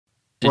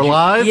We're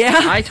live? Yeah.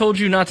 I told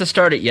you not to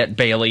start it yet,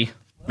 Bailey.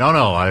 No,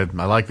 I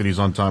like that he's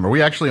on time. Are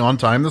we actually on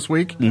time this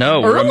week?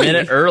 No, we're a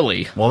minute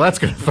early. Well, that's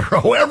going to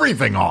throw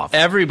everything off.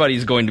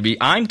 Everybody's going to be...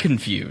 I'm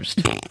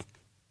confused.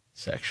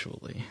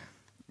 Sexually.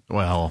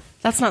 Well...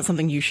 That's not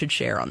something you should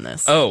share on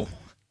this. Oh,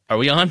 are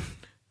we on?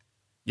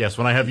 Yes,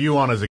 when I have you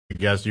on as a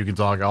guest, you can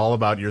talk all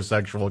about your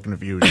sexual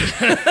confusion.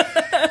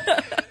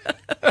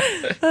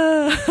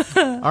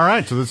 All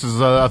right, so this is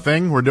a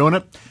thing. We're doing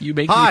it. You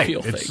make me feel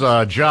it's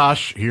things.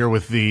 Josh here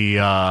with the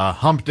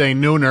Hump Day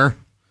Nooner.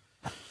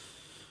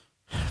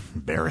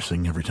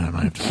 Embarrassing every time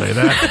I have to say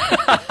that.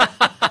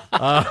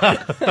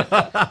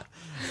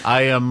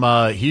 I am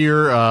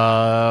here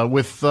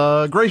with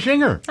Grace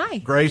Yinger. Hi.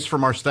 Grace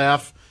from our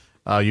staff.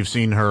 You've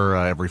seen her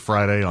every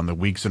Friday on the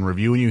Weeks in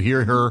Review, and you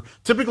hear her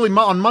typically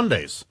on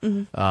Mondays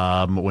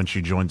when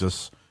she joins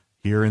us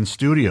here in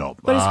studio.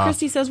 But as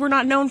Christy says, we're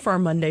not known for our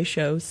Monday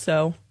shows,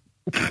 so...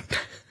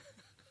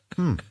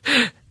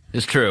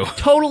 It's true.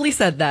 Totally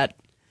said that.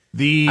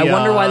 I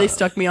wonder why they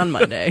stuck me on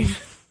Monday.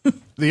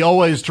 The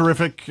always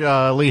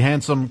terrifically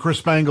handsome Chris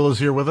Spangle is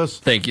here with us.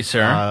 Thank you,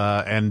 sir.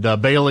 And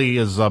Bailey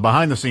is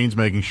behind the scenes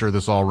making sure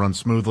this all runs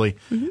smoothly.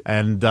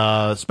 And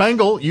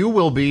Spangle, you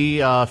will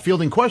be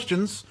fielding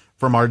questions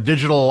from our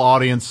digital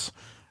audience.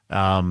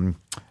 And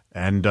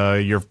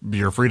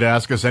you're free to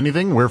ask us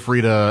anything. We're free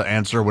to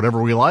answer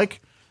whatever we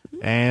like.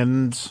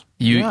 And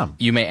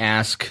you may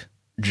ask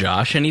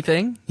Josh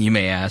anything. You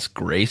may ask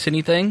Grace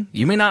anything.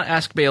 You may not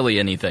ask Bailey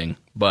anything,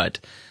 but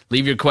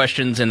leave your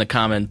questions in the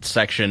comment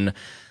section.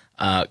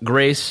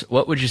 Grace,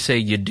 what would you say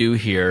you do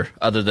here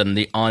other than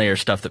the on-air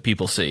stuff that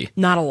people see?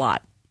 Not a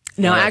lot.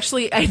 No,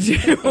 actually, I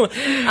do.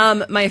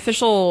 My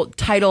official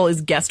title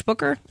is guest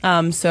booker.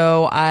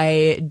 So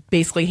I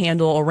basically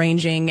handle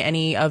arranging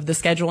any of the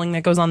scheduling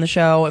that goes on the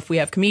show. If we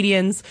have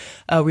comedians,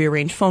 we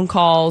arrange phone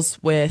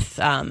calls with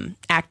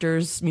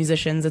actors,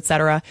 musicians,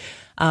 etc.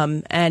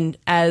 And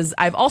as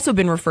I've also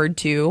been referred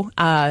to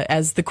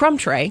as the crumb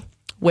tray,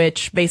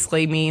 which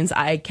basically means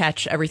I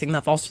catch everything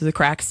that falls through the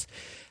cracks.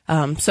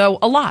 So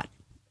a lot.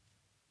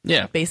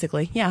 Yeah.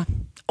 Basically, yeah.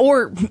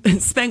 Or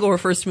Spangle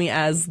refers to me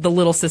as the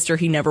little sister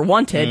he never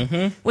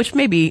wanted, which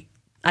maybe,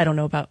 I don't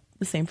know about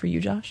the same for you,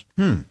 Josh.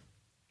 No,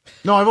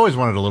 I've always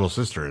wanted a little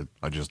sister.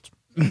 I just...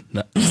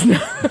 Not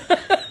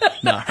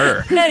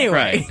her.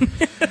 Anyway.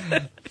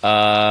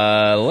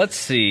 Right. Let's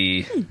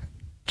see.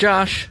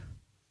 Josh,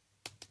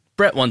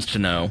 Brett wants to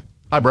know.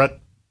 Hi, Brett.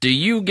 Do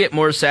you get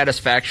more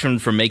satisfaction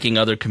from making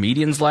other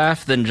comedians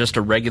laugh than just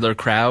a regular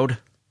crowd?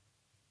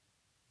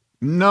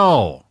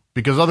 No,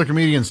 because other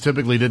comedians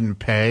typically didn't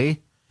pay.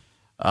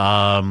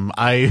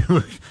 I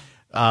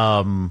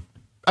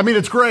mean,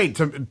 it's great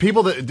to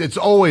people it's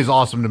always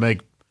awesome to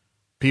make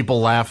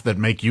people laugh that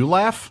make you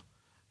laugh.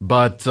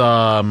 But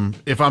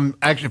if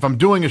I'm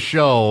doing a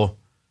show,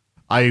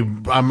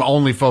 I'm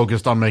only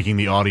focused on making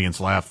the audience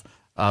laugh.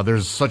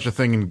 There's such a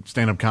thing in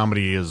stand-up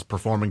comedy as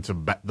performing to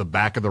the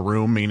back of the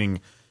room,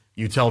 meaning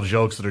you tell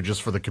jokes that are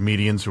just for the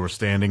comedians who are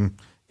standing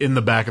in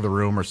the back of the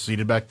room or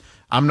seated back.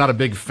 I'm not a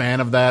big fan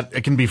of that.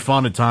 It can be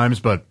fun at times,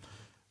 but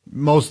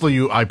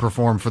mostly I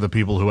perform for the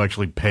people who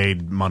actually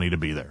paid money to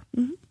be there.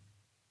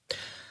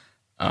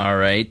 All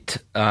right.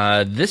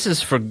 This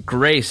is for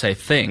Grace, I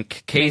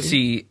think.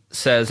 Casey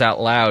says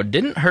out loud,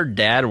 didn't her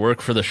dad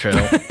work for the show?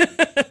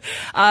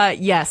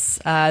 Yes.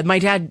 My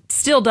dad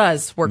still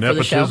does work for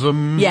the show.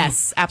 Nepotism?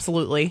 Yes,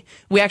 absolutely.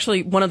 We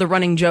actually, one of the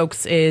running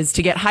jokes is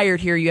to get hired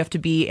here, you have to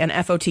be an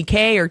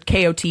FOTK or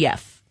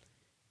KOTF.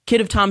 Kid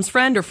of Tom's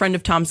friend or friend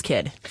of Tom's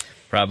kid.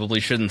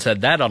 Probably shouldn't have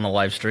said that on a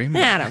live stream.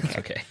 Nah, I don't care.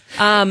 Okay.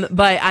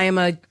 But I am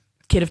a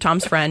kid of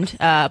Tom's friend.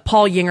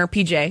 Paul Yinger,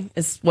 PJ,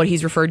 is what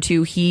he's referred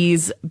to.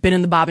 He's been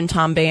in the Bob and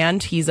Tom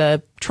band. He's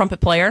a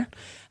trumpet player.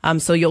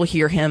 So you'll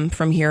hear him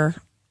from here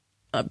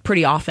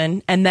pretty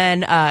often. And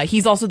then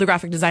he's also the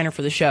graphic designer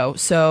for the show.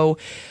 So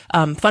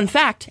fun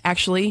fact,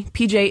 actually,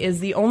 PJ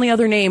is the only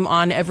other name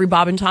on every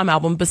Bob and Tom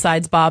album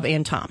besides Bob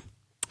and Tom.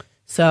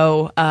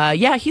 So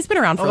yeah, he's been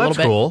around for a little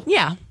bit. Cool.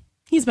 Yeah.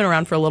 He's been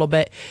around for a little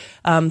bit.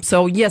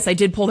 So, yes, I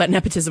did pull that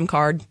nepotism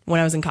card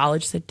when I was in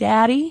college. Said,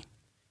 Daddy,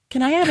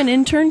 can I have an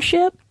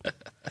internship?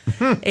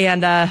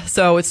 And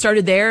so it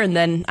started there, and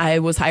then I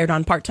was hired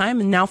on part-time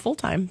and now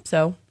full-time.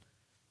 So,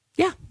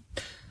 yeah.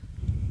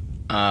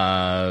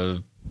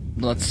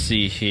 Let's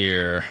see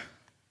here.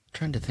 I'm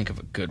trying to think of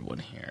a good one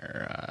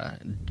here.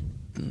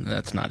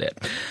 That's not it.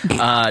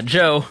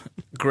 Joe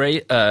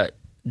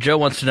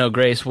wants to know,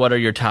 Grace, what are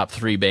your top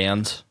 3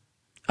 bands?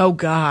 Oh,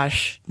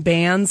 gosh.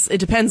 Bands. It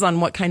depends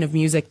on what kind of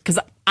music. Because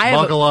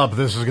Buckle up.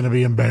 This is going to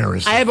be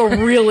embarrassing. I have a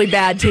really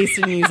bad taste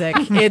in music.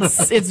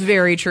 It's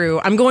very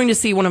true. I'm going to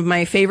see one of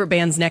my favorite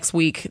bands next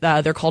week.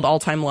 They're called All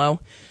Time Low.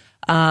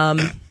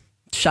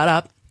 Shut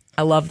up.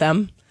 I love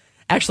them.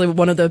 Actually,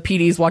 one of the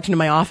PDs walked into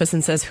my office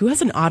and says, who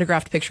has an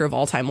autographed picture of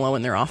All Time Low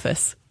in their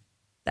office?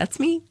 That's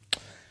me.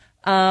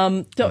 Are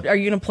you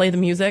going to play the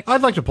music?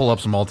 I'd like to pull up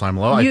some All Time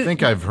Low. I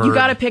think I've heard... You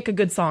got to pick a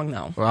good song,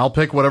 though. Well, I'll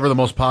pick whatever the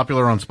most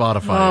popular on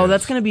Spotify is.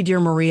 That's going to be Dear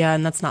Maria,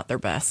 and that's not their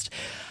best.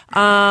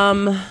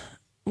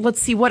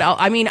 let's see what else.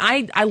 I mean,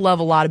 I love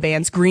a lot of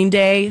bands. Green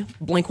Day,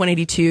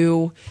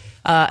 Blink-182,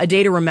 A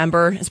Day to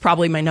Remember is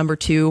probably my number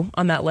 2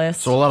 on that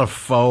list. So a lot of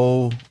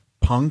faux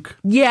punk?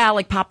 Yeah,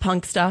 like pop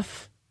punk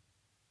stuff.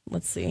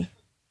 Let's see.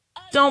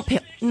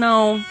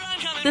 No,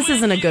 this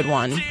isn't a good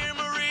one.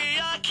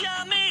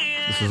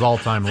 This is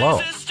all-time low.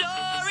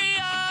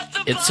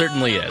 It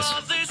certainly is.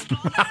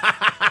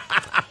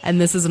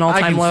 And this is an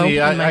all-time low.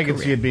 I can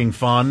see it being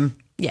fun.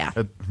 Yeah.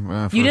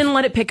 You didn't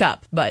let it pick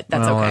up, but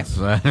that's okay.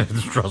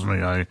 Trust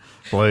me, I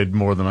played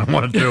more than I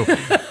wanted to.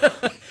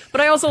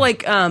 But I also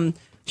like,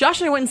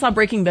 Josh and I went and saw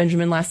Breaking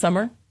Benjamin last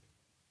summer.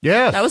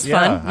 Yes. That was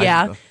fun.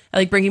 Yeah. I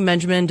like Breaking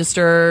Benjamin,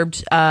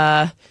 Disturbed,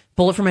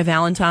 Bullet for My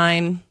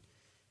Valentine.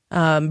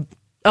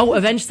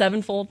 Avenged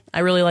Sevenfold. I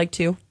really like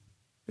too.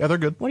 Yeah, they're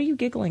good. What are you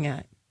giggling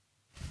at?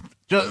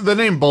 Just, the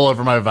name Bullet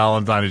for My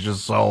Valentine is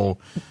just so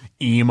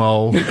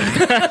emo.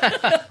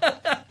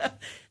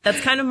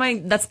 That's kind of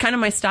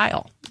my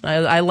style.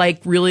 I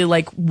really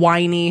like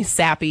whiny,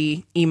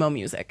 sappy emo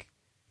music.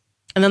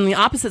 And then the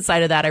opposite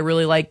side of that, I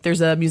really like.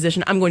 There's a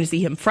musician. I'm going to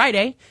see him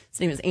Friday. His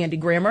name is Andy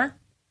Grammer.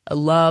 I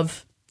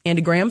love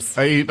Andy Grams.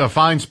 A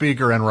fine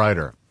speaker and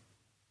writer.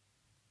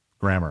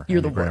 Grammar. You're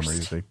Andy the Grammer,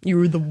 worst. you see.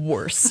 You're the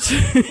worst.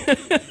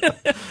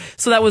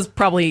 So that was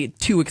probably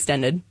too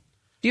extended.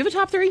 Do you have a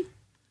top 3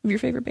 of your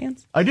favorite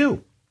bands? I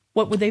do.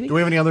 What would they be? Do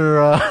we have any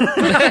other?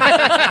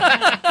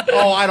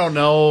 I don't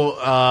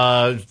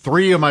know.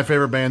 3 of my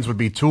favorite bands would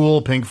be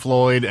Tool, Pink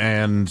Floyd,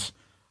 and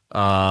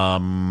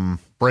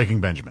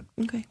Breaking Benjamin.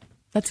 Okay,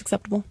 that's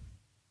acceptable.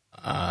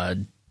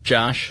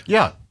 Josh?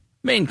 Yeah.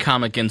 Main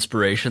comic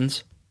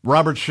inspirations?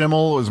 Robert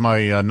Schimmel is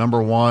my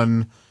number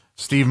 1.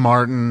 Steve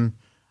Martin,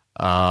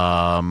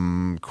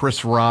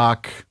 Chris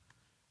Rock,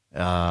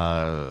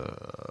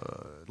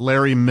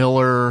 Larry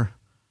Miller.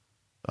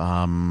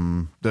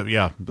 I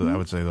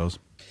would say those.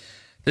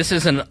 This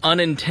is an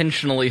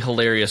unintentionally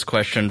hilarious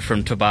question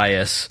from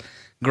Tobias.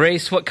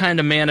 Grace, what kind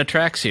of man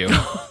attracts you?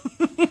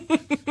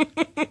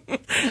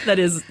 That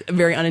is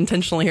very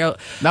unintentionally here.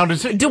 Now, what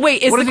does he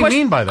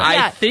mean by that?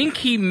 I think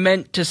he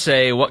meant to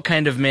say, what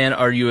kind of man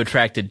are you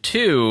attracted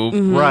to?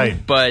 Mm-hmm.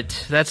 Right.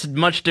 But that's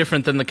much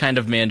different than the kind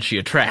of man she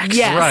attracts.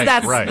 Yes,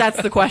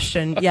 that's the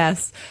question.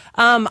 Yes.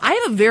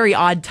 I have a very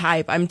odd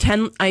type. I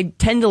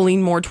tend to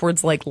lean more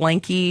towards like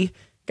lanky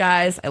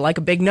guys. I like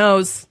a big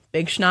nose,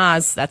 big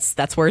schnoz.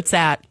 That's where it's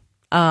at.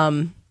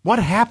 What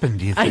happened,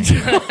 do you think?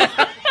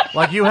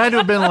 Like, you had to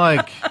have been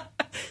like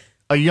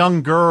a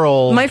young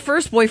girl. My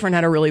first boyfriend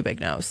had a really big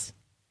nose.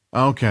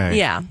 Okay.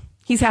 Yeah.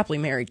 He's happily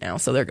married now,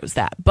 so there goes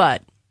that.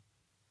 But,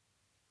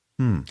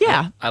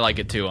 yeah. I like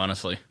it too,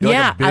 honestly. You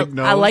like a big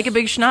nose? I like a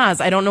big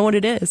schnoz. I don't know what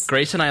it is.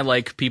 Grace and I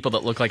like people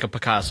that look like a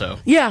Picasso.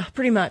 Yeah,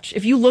 pretty much.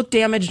 If you look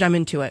damaged, I'm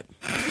into it.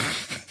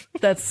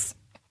 That's...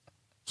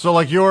 So,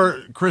 like,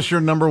 Chris,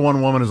 your number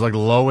 1 woman is like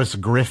Lois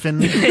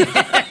Griffin?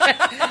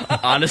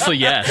 Honestly,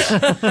 yes.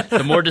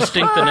 The more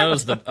distinct the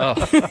nose, the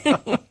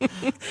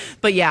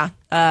But yeah,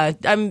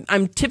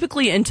 I'm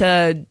typically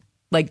into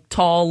like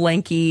tall,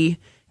 lanky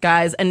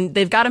guys, and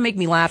they've got to make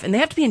me laugh, and they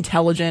have to be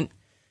intelligent,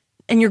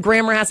 and your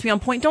grammar has to be on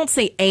point. Don't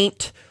say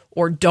ain't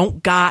or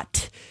don't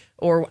got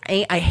or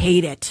ain't. I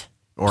hate it.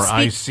 Or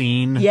I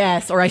seen.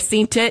 Yes, or I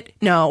seen it.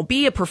 No,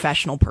 be a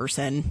professional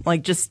person.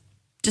 Like just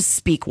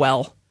speak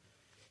well.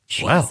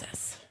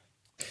 Jesus.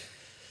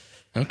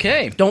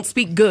 Okay. Don't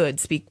speak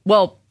good.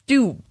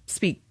 Do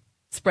speak,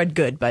 spread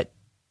good, but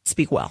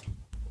speak well.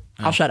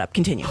 I'll shut up.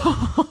 Continue.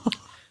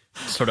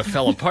 Sort of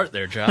fell apart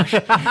there, Josh.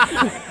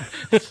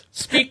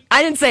 Speak.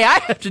 I didn't say I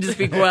have to just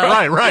speak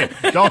well. Right.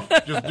 Don't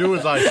just do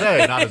as I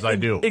say, not as I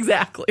do.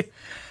 Exactly.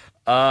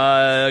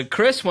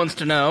 Chris wants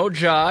to know,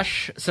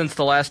 Josh, since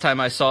the last time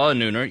I saw a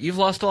nooner, you've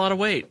lost a lot of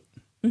weight.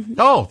 Mm-hmm.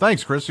 Oh,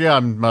 thanks, Chris. Yeah,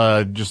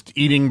 I'm just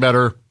eating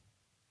better,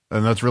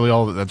 and that's really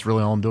all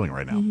I'm doing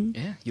right now.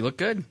 Mm-hmm. Yeah, you look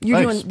good.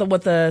 You're Thanks. doing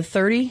the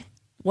 30?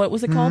 What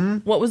was it called?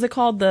 Mm-hmm. What was it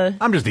called?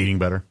 I'm just eating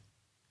better.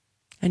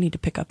 I need to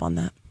pick up on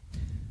that.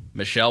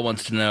 Michelle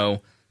wants to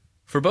know,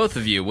 for both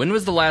of you, when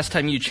was the last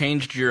time you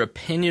changed your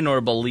opinion or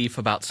belief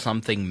about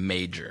something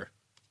major?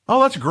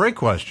 Oh, that's a great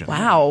question.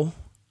 Wow.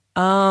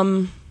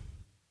 I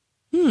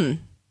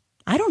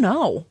don't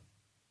know.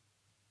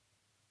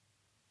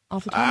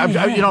 Off the top of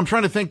my head. I'm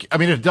trying to think. I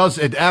mean,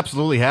 it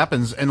absolutely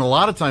happens, and a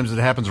lot of times it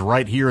happens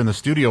right here in the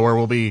studio where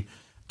we'll be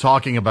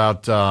talking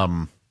about,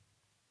 some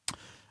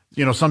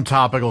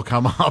topic will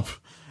come up,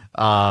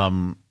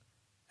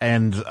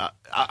 and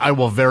I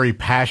will very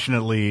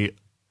passionately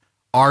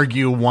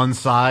argue one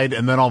side,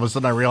 and then all of a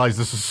sudden I realize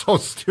this is so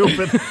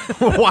stupid.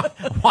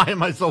 Why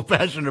am I so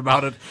passionate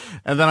about it?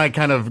 And then I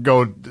kind of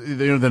go,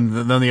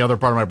 then the other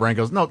part of my brain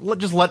goes, no,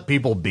 just let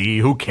people be.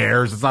 Who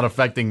cares? It's not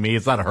affecting me.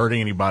 It's not hurting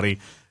anybody.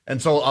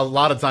 And so a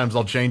lot of times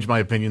I'll change my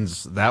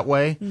opinions that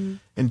way. Mm.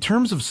 In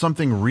terms of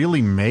something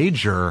really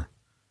major,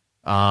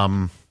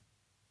 I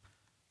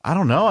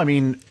don't know. I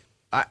mean,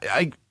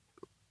 I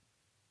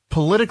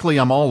politically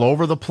I'm all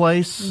over the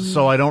place,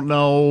 so I don't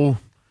know.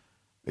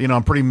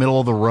 I'm pretty middle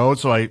of the road,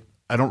 so I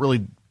don't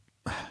really.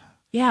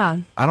 Yeah.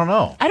 I don't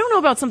know. I don't know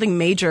about something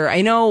major.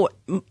 I know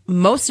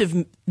most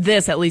of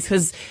this, at least,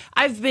 because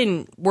I've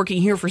been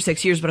working here for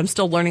 6 years, but I'm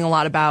still learning a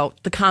lot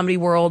about the comedy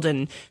world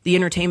and the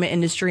entertainment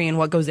industry and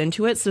what goes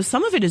into it. So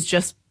some of it is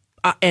just,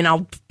 and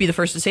I'll be the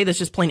first to say this,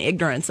 just plain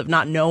ignorance of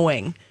not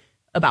knowing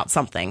about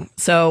something.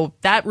 So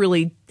that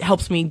really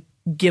helps me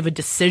give a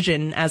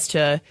decision as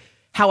to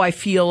how I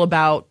feel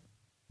about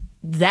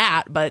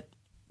that. But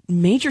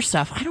major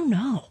stuff, I don't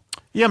know.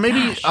 Yeah,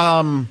 maybe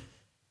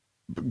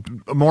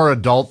a more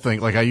adult thing.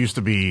 Like I used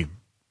to be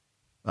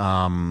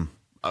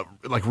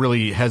like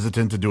really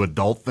hesitant to do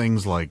adult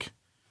things like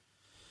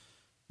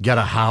get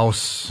a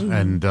house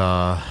and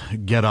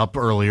get up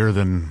earlier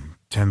than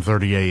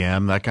 10:30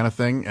 a.m., that kind of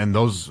thing. And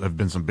those have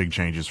been some big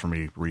changes for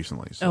me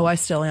recently. So. Oh, I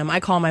still am. I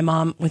call my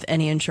mom with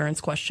any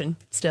insurance question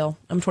still.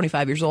 I'm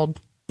 25 years old.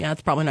 Yeah,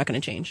 it's probably not going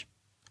to change.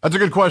 That's a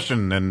good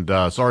question, and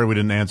sorry we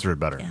didn't answer it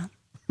better. Yeah.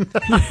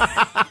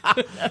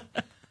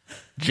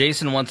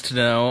 Jason wants to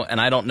know, and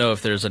I don't know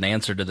if there's an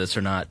answer to this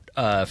or not,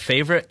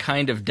 favorite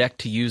kind of deck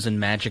to use in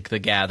Magic the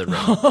Gathering?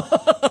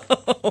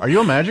 Are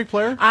you a Magic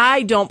player?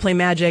 I don't play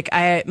Magic.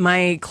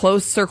 My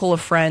close circle of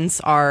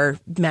friends are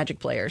Magic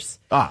players.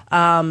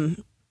 I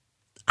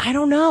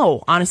don't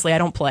know. Honestly, I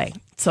don't play,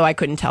 so I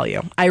couldn't tell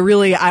you. I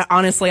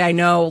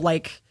know,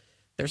 like,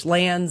 there's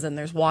lands and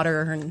there's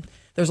water and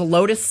there's a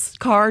Lotus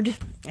card.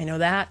 I know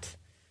that.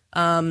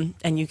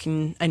 And you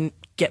can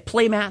get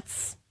play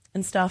mats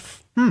and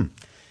stuff.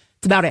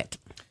 It's about it.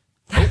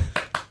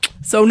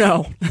 So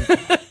no.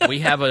 we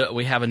have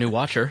a new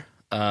watcher.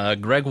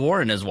 Greg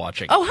Warren is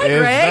watching. Oh, hi, Is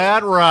Greg.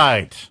 that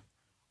right?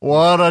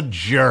 What a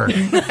jerk.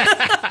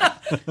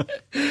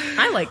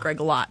 I like Greg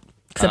a lot,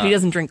 except he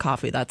doesn't drink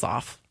coffee. That's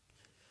off.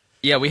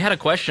 Yeah, we had a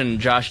question.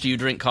 Josh, do you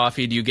drink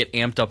coffee? Do you get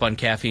amped up on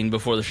caffeine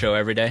before the show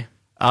every day?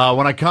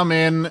 When I come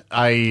in,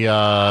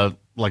 I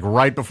like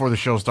right before the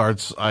show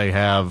starts,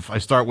 I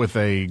start with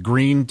a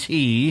green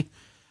tea,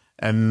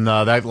 and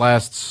that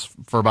lasts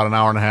for about an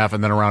hour and a half,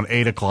 and then around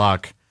 8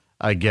 o'clock,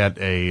 I get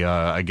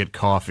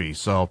coffee.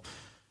 So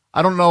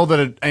I don't know that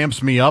it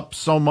amps me up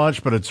so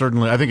much, but I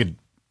think it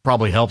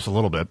probably helps a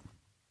little bit.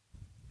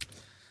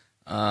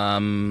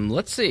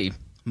 Let's see.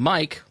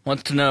 Mike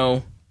wants to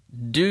know,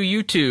 do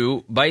you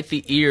two bite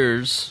the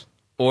ears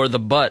or the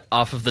butt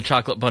off of the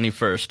chocolate bunny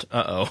first?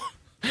 Uh-oh.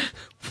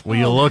 Will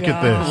you look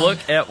at this?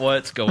 Look at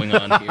what's going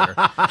on here.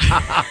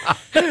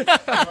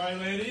 Right,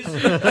 ladies.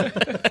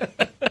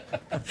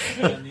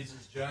 Needs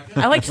his jacket.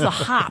 I liked the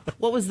hop.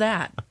 What was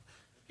that?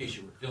 In case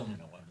you were filming,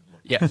 I wanted to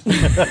look. Yeah.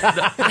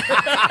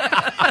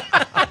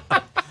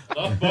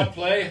 Love butt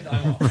play.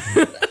 I'm off.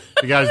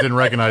 You guys didn't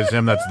recognize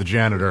him. That's the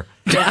janitor.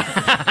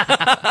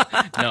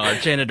 No, our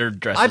janitor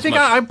dresses I think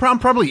much. I'm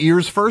probably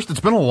ears first. It's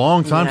been a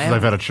long time since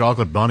I've had a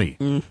chocolate bunny.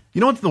 You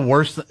know what's the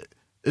worst?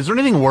 Is there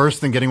anything worse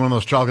than getting one of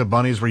those chocolate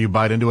bunnies where you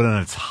bite into it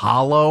and it's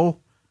hollow?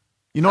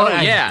 You know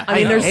what? yeah. I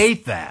mean, I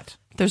hate that.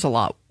 There's a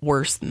lot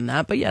worse than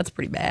that, but yeah, it's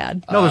pretty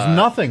bad. No, there's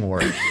nothing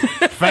worse.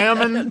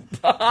 Famine,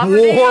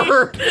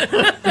 war,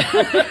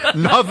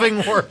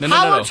 nothing worse. No.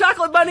 Hollow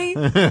chocolate bunny?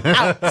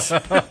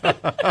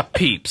 Out.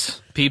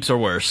 Peeps. Peeps are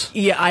worse.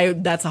 Yeah,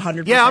 that's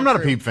 100%. Yeah, I'm not a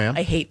true. Peep fan.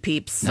 I hate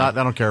Peeps. I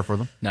don't care for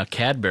them. Now,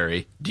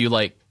 Cadbury. Do you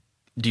like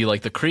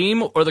the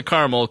cream or the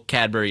caramel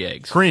Cadbury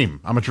eggs?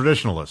 Cream. I'm a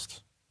traditionalist.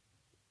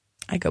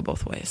 I go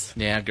both ways.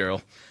 Yeah,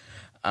 girl.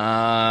 You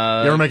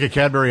ever make a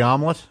Cadbury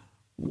omelet?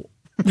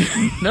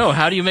 No,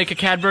 how do you make a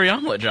Cadbury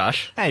omelet,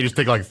 Josh? Hey, you just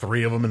take like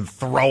 3 of them and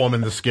throw them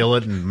in the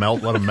skillet and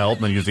let them melt,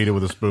 and then you just eat it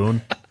with a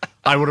spoon.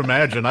 I would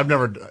imagine.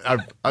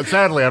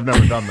 Sadly, I've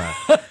never done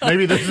that.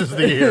 Maybe this is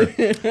the year.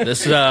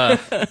 This is a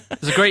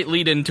great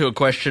lead into a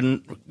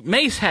question.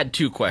 Mace had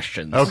 2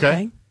 questions.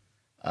 Okay.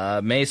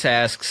 Mace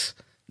asks,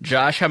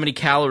 Josh, how many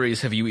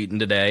calories have you eaten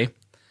today?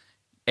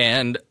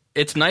 And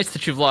it's nice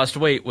that you've lost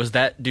weight. Was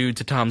that due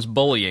to Tom's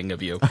bullying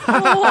of you?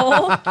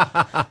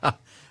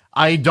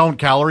 I don't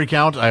calorie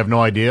count. I have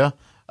no idea.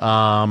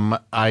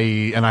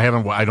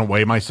 I don't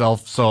weigh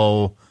myself.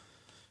 So,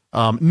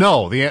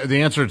 no,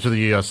 the answer to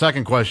the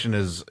second question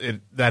is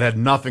that had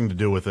nothing to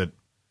do with it.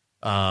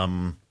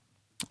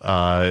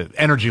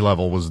 Energy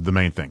level was the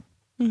main thing.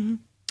 Mm-hmm.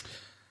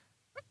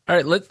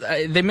 All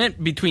right. They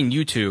meant between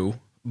you two,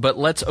 but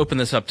let's open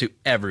this up to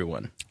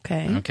everyone.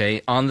 Okay.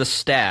 Okay. On the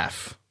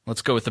staff,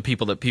 let's go with the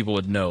people that people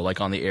would know,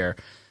 like on the air.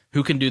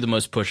 Who can do the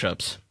most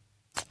push-ups?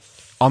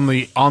 On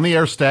the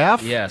air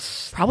staff?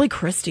 Yes. Probably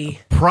Christy.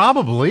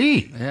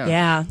 Probably.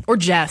 Yeah. Or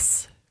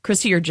Jess.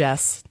 Christy or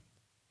Jess,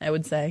 I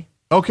would say.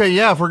 Okay,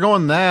 yeah, if we're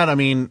going that, I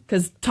mean...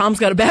 Because Tom's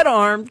got a bad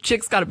arm,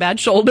 Chick's got a bad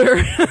shoulder.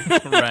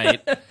 Right.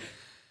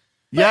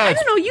 Yeah, I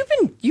don't know.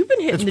 You've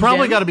been hitting it's the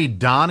probably gym. got to be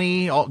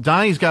Donnie.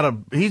 Donnie's got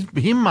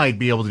he might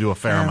be able to do a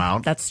fair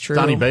amount. That's true.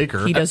 Donnie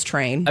Baker. He does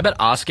train. I bet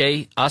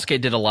Oskay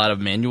did a lot of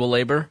manual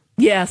labor.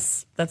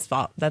 Yes, that's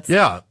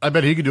Yeah, I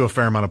bet he could do a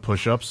fair amount of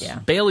push-ups. Yeah.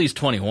 Bailey's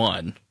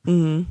 21.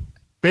 Mm-hmm.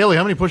 Bailey,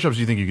 how many push-ups do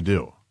you think you could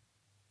do?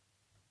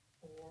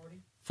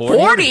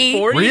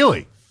 40?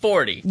 Really?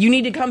 40. You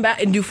need to come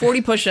back and do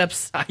 40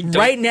 push-ups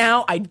right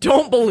now. I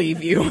don't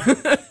believe you. No,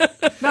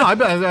 I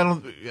bet. I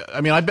don't.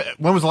 I mean, I bet.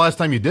 When was the last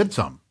time you did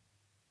some?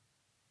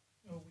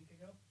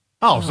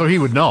 Oh, so he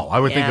would know. I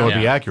would think that would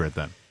be Yeah. accurate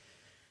then.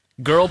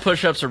 Girl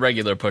push-ups or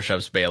regular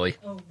push-ups, Bailey?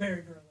 Oh,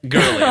 very girly.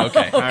 Girly,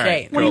 okay. All right.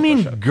 Okay. What do you Girl mean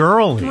push-up.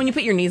 girly? When you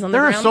put your knees on the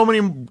There are ground. so many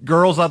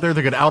girls out there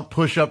that could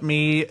out-push up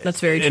me. That's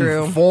very in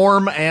true.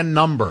 form and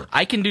number.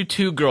 I can do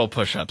 2 girl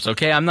push-ups,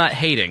 okay? I'm not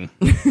hating.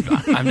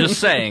 I'm just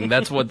saying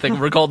that's what they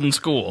were called in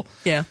school.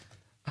 Yeah.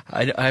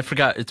 I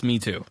forgot it's me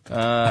too. All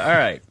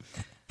right.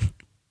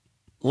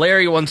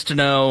 Larry wants to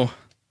know,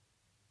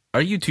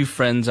 are you 2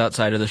 friends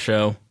outside of the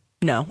show?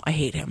 No, I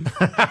hate him.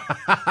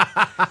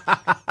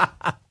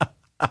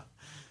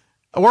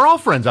 We're all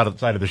friends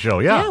outside of the show,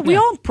 yeah. Yeah, we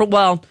all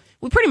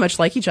we pretty much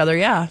like each other.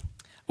 Yeah.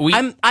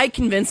 I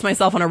convince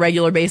myself on a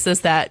regular basis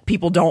that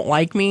people don't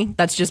like me.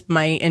 That's just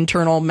my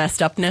internal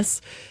messed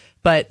upness,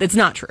 but it's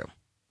not true.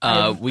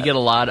 We get a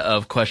lot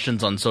of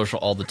questions on social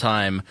all the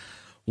time.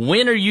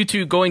 When are you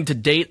 2 going to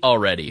date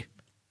already?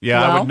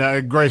 Yeah, Well- I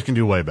would, Grace can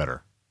do way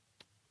better.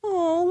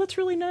 Oh, that's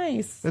really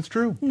nice. It's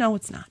true. No,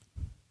 it's not.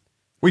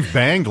 We've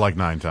banged like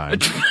 9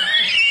 times.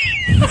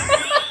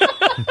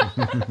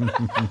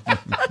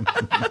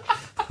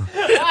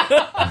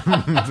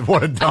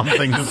 What a dumb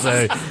thing to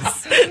say.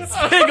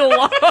 Big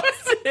loss.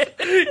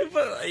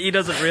 He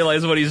doesn't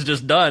realize what he's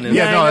just done.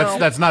 Yeah, I no, know.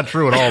 that's not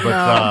true at all,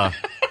 but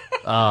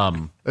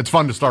it's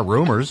fun to start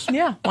rumors.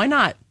 Yeah, why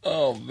not?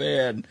 Oh,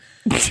 man.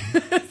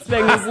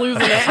 Spangler's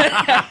losing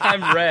it.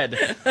 I'm red.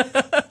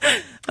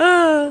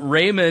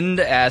 Raymond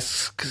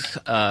asks,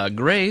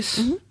 Grace,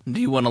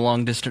 do you want a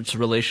long-distance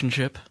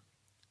relationship?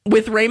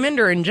 With Raymond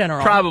or in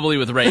general? Probably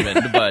with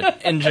Raymond,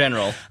 but in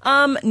general.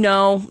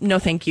 No,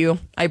 thank you.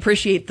 I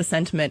appreciate the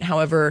sentiment.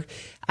 However,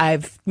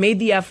 I've made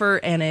the effort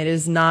and it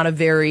is not a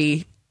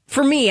very,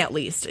 for me at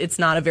least, it's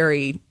not a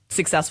very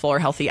successful or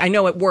healthy. I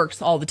know it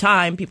works all the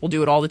time. People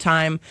do it all the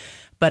time,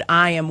 but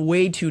I am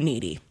way too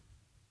needy.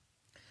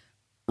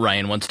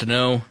 Ryan wants to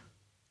know,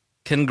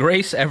 can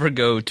Grace ever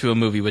go to a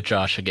movie with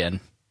Josh again?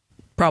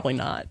 Probably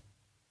not.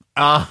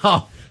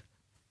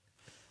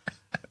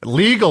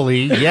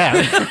 Legally,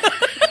 yes.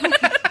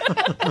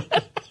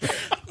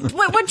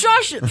 What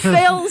Josh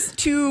fails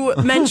to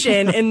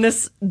mention in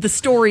the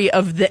story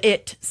of the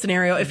It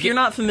scenario, if you're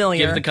not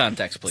familiar. Give the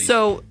context, please.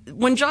 So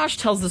when Josh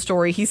tells the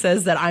story, he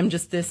says that I'm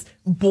just this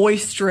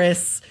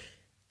boisterous,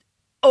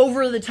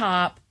 over the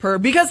top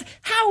because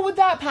how would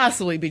that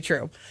possibly be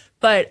true?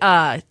 But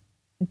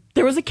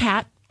there was a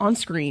cat on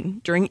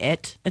screen during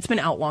It. It's been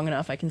out long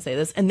enough, I can say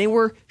this, and they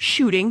were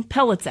shooting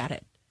pellets at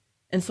it.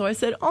 And so I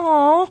said,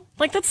 "Oh,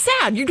 like that's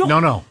sad. You don't."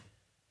 No.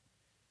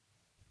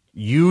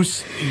 You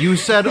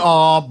said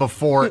 "aw"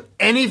 before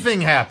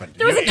anything happened.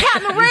 There was a cat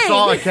in the rain. You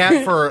saw a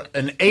cat for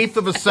an eighth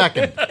of a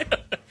second.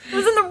 It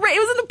was in the rain. It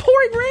was in the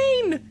pouring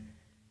rain.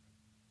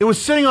 It was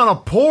sitting on a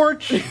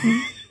porch.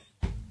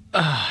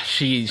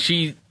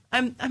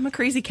 I'm a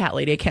crazy cat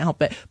lady. I can't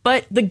help it.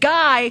 But the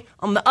guy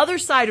on the other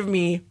side of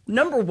me,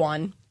 number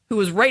one, who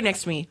was right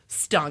next to me,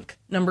 stunk.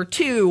 Number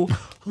two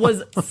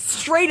was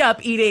straight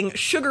up eating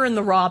sugar in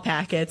the raw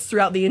packets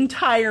throughout the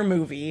entire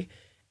movie.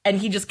 And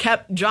he just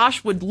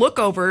Josh would look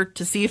over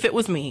to see if it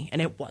was me,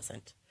 and it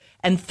wasn't.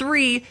 And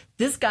three,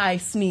 this guy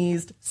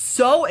sneezed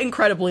so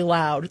incredibly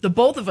loud, the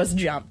both of us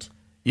jumped.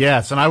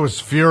 Yes, and I was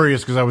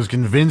furious because I was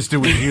convinced it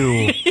was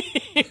you,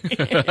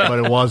 but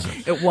it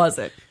wasn't. It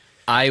wasn't.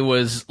 I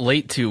was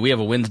late we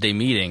have a Wednesday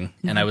meeting,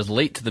 and I was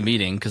late to the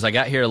meeting because I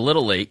got here a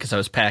little late because I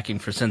was packing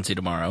for Cincy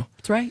tomorrow.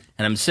 That's right.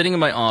 And I'm sitting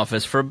in my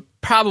office for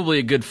probably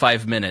a good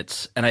 5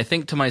 minutes, and I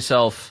think to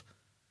myself,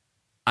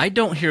 I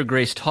don't hear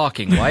Grace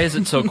talking. Why is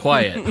it so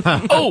quiet?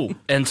 Oh!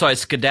 And so I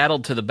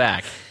skedaddled to the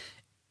back.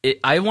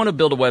 I want to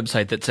build a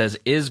website that says,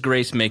 is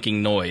Grace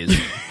making noise?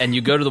 And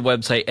you go to the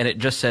website, and it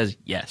just says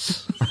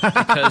yes.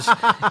 Because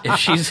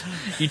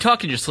if you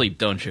talk in your sleep,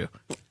 don't you?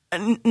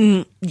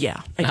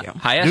 Yeah, I do.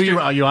 I asked You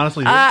her,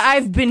 honestly do?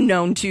 I've been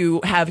known to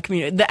have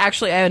community.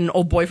 Actually, I had an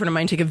old boyfriend of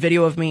mine take a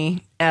video of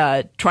me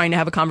trying to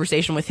have a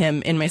conversation with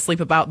him in my sleep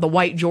about the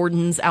white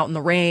Jordans out in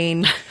the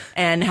rain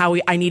and how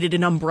I needed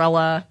an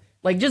umbrella.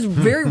 Like, just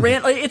very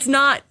random. It's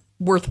not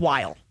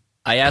worthwhile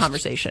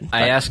conversation.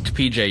 I asked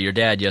PJ, your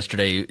dad,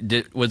 yesterday,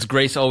 was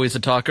Grace always a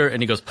talker?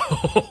 And he goes,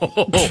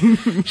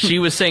 she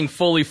was saying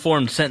fully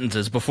formed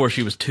sentences before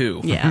she was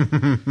 2. Yeah.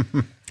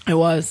 I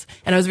was.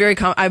 And I was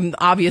I'm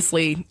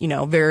obviously,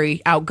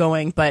 very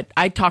outgoing, but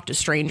I talked to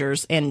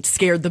strangers and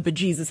scared the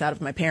bejesus out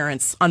of my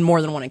parents on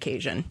more than one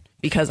occasion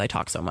because I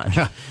talk so much.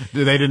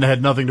 They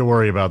had nothing to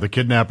worry about. The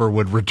kidnapper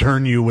would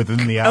return you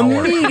within the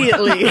hour.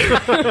 Immediately.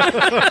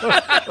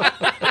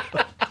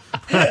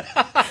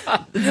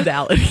 It's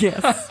valid,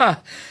 yes.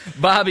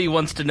 Bobby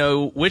wants to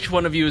know, which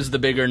one of you is the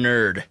bigger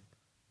nerd?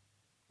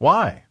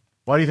 Why?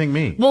 Why do you think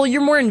me? Well,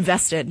 you're more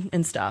invested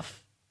in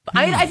stuff.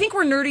 I think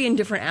we're nerdy in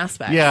different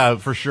aspects. Yeah,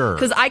 for sure.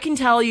 Because I can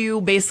tell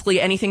you basically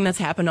anything that's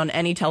happened on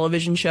any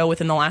television show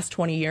within the last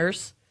 20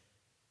 years.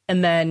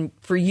 And then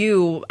for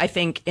you, I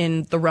think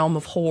in the realm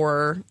of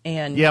horror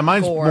and Yeah,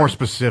 mine's gore. more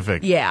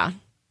specific. Yeah.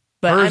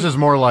 But Hers is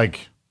more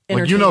like you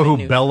know who entertainment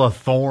news. Bella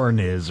Thorne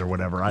is or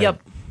whatever.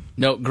 Yep.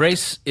 No,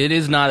 Grace, it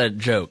is not a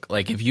joke.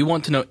 Like, if you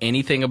want to know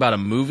anything about a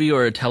movie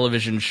or a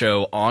television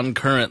show on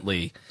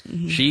currently,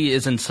 she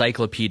is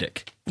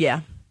encyclopedic.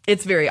 Yeah,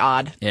 it's very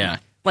odd. Yeah.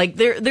 Like,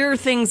 there are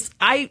things,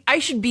 I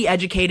should be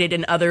educated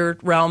in other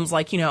realms,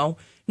 like, know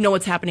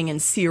what's happening in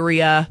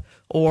Syria,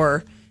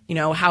 or,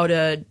 how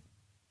to,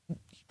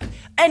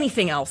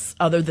 anything else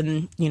other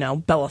than,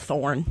 Bella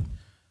Thorne.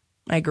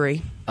 I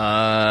agree.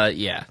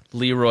 Yeah.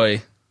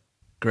 Leroy,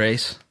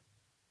 Grace,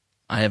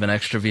 I have an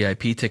extra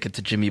VIP ticket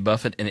to Jimmy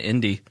Buffett in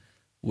Indy.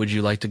 Would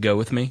you like to go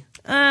with me?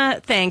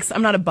 Thanks.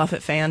 I'm not a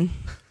Buffett fan.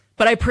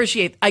 But I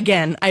appreciate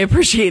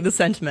the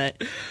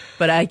sentiment.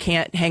 But I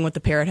can't hang with the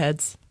parrot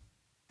heads.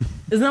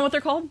 Isn't that what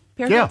they're called?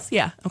 Parrot heads?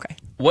 Yeah. Okay.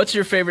 What's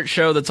your favorite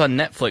show that's on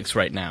Netflix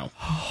right now?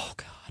 Oh,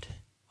 God.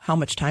 How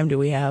much time do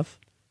we have?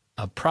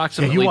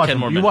 Approximately 10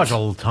 more minutes. You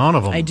watch a ton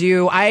of them. I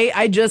do.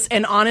 I just,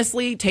 and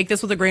honestly, take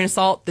this with a grain of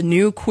salt. The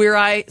new Queer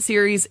Eye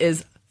series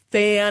is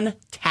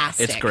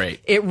fantastic. It's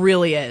great. It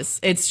really is.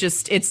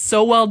 It's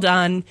so well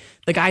done.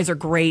 The guys are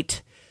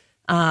great.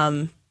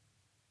 But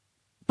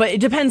it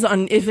depends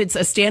on if it's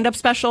a stand-up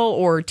special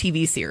or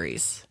TV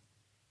series.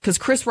 Because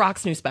Chris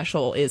Rock's new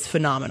special is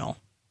phenomenal.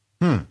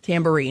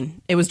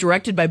 Tambourine. It was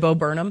directed by Bo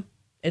Burnham.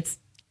 It's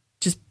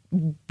just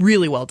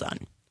really well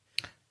done.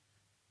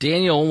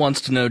 Daniel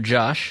wants to know,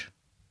 Josh,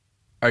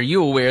 are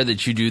you aware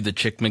that you do the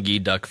Chick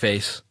McGee duck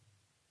face?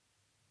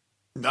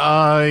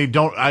 I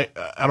don't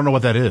know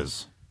what that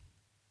is.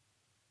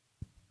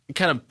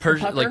 Kind of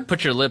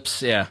put your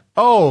lips, yeah.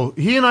 Oh,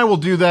 he and I will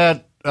do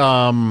that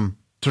to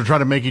try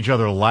to make each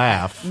other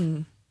laugh.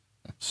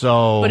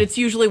 So, but it's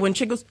usually when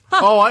Chick goes, huh.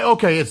 Oh,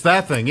 okay, it's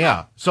that thing,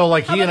 yeah. So,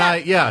 like, he and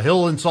I,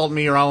 he'll insult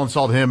me or I'll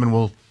insult him, and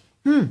we'll,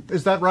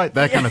 is that right?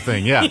 That kind of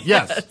thing, yeah.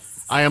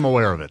 Yes, I am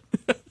aware of it.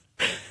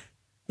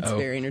 It's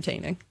very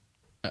entertaining.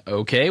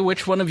 Okay,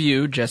 which one of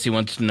you, Jesse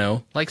wants to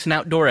know, likes an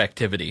outdoor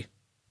activity?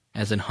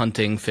 As in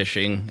hunting,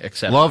 fishing,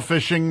 etc. Love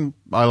fishing.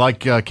 I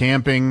like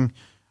camping.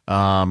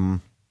 I'd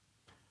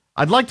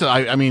like to,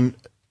 I mean,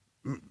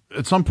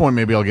 at some point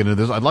maybe I'll get into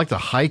this. I'd like to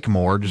hike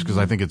more just because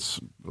I think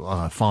it's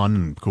fun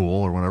and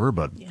cool or whatever.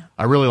 But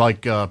I really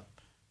like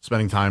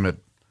spending time at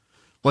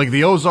like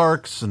the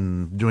Ozarks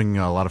and doing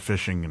a lot of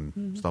fishing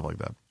and stuff like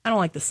that. I don't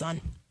like the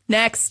sun.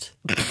 Next.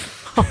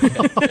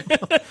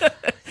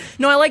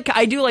 No,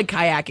 I do like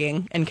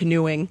kayaking and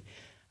canoeing.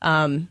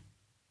 And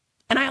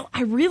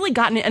I really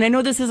gotten it, and I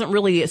know this isn't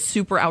really a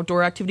super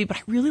outdoor activity, but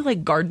I really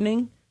like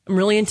gardening. I'm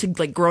really into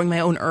like growing my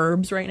own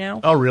herbs right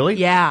now. Oh, really?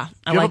 Yeah,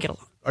 I like it a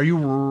lot. Are you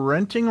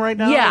renting right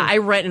now? Yeah, I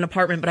rent an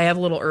apartment, but I have a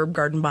little herb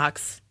garden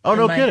box. Oh,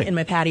 no kidding. In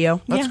my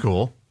patio. That's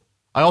cool.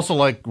 I also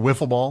like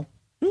wiffle ball.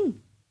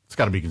 It's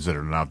got to be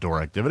considered an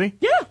outdoor activity.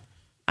 Yeah,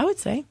 I would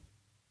say.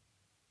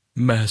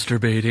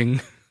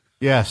 Masturbating.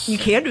 Yes. You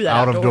can do that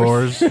out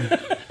outdoors. of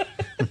doors.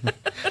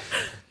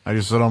 I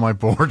just sit on my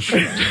porch.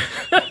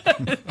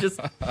 Just.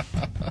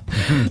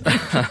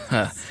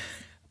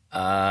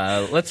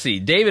 Let's see.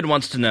 David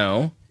wants to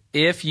know,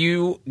 if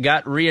you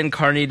got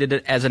reincarnated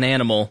as an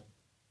animal,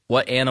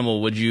 what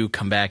animal would you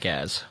come back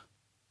as?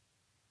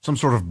 Some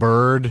sort of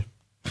bird.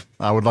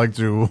 I would like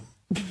to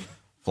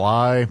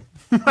fly.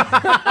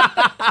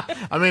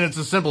 I mean, it's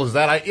as simple as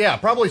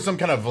that. Probably some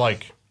kind of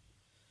like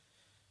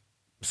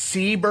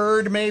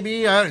seabird,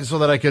 maybe, so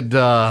that I could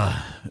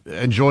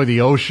enjoy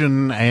the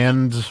ocean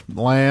and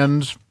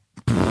land.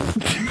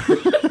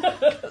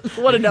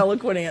 What an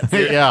eloquent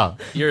answer. Yeah.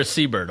 You're a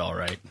seabird, all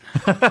right.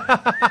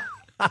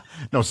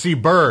 No,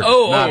 seabird.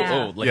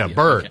 Like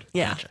bird. Okay.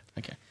 Yeah. Gotcha.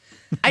 Okay.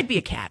 I'd be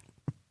a cat.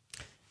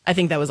 I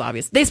think that was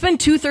obvious. They spend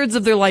 2/3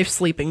 of their life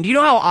sleeping. Do you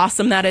know how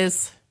awesome that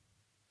is?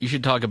 You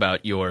should talk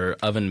about your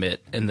oven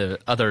mitt and the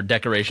other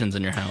decorations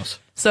in your house.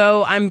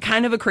 So I'm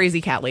kind of a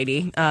crazy cat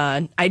lady.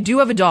 I do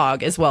have a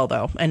dog as well,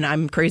 though, and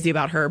I'm crazy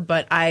about her.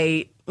 But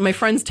my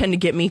friends tend to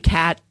get me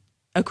cat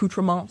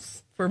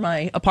accoutrements for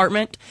my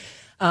apartment.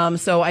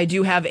 So I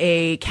do have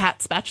a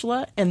cat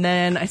spatula, and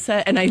then a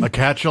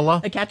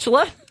catula. A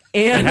catula,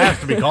 and it has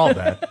to be called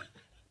that.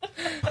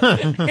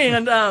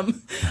 And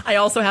I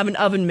also have an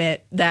oven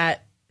mitt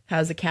that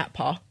has a cat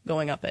paw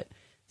going up it.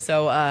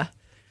 So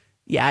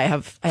yeah, I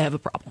have a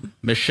problem.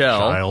 Michelle.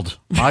 Child.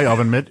 My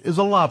oven mitt is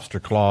a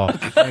lobster claw.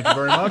 Thank you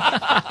very much.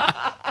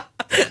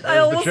 I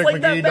almost the Chick like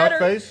McGee that duck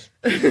better. face.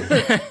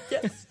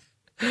 Yes.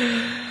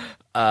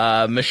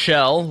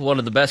 Michelle, one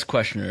of the best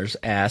questioners,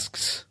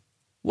 asks,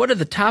 what are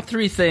the top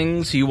 3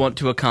 things you want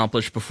to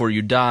accomplish before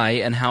you die,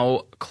 and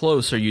how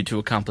close are you to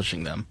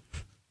accomplishing them?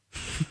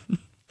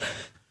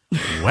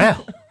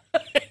 Well.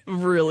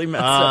 Really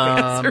messed up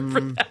answer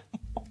for that.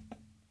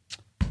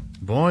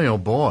 Boy, oh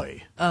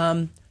boy.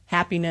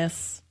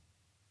 Happiness.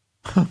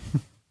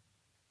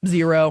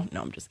 0.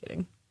 No, I'm just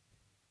kidding.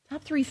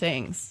 Top 3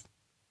 things.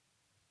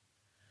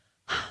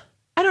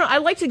 I don't know. I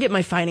like to get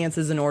my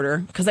finances in order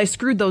because I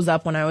screwed those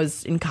up when I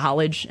was in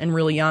college and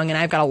really young, and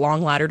I've got a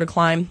long ladder to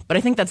climb. But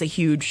I think that's a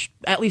huge,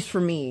 at least for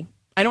me.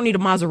 I don't need a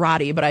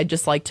Maserati, but I'd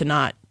just like to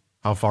not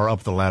How far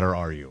up the ladder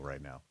are you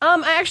right now?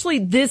 I actually,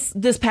 this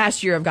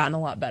past year, I've gotten a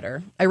lot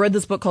better. I read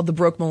this book called The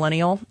Broke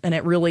Millennial, and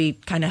it really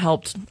kind of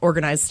helped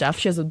organize stuff.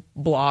 She has a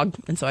blog,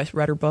 and so I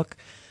read her book.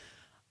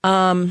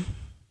 That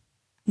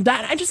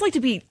I just like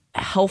to be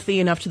healthy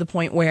enough to the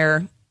point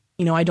where,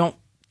 I don't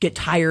get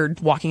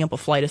tired walking up a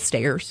flight of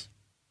stairs.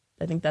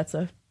 I think that's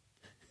a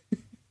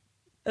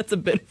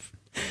bit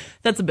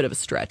of a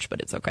stretch,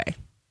 but it's okay.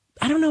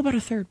 I don't know about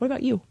a third. What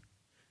about you?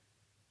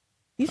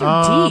 These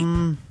are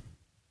deep.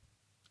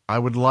 I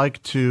would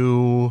like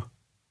to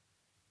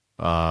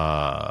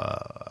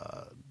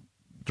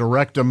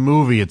direct a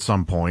movie at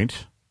some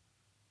point.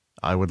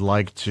 I would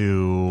like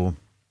to...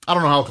 I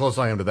don't know how close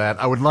I am to that.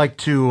 I would like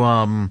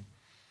to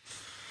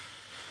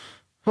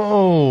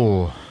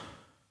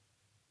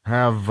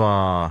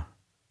have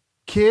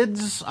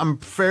kids. I'm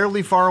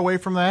fairly far away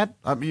from that.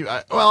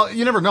 Well,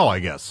 you never know, I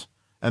guess.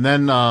 And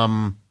then...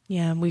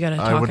 yeah, we got to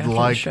talk I would after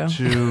like the show.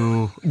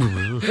 to...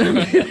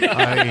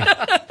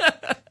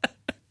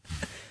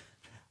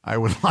 I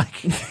would like...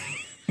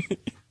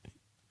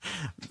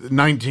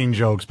 19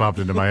 jokes popped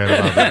into my head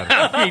about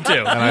that. Me too.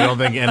 And I don't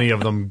think any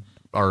of them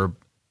are...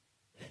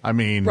 I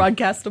mean...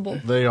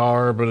 Broadcastable. They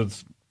are, but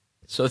it's...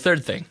 So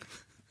third thing.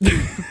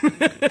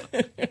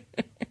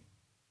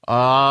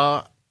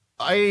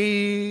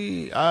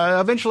 I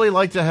eventually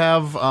like to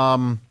have...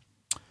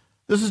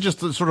 this is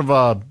just a sort of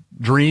a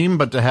dream,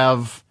 but to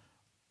have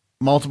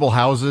multiple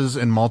houses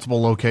in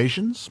multiple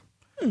locations.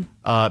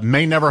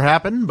 May never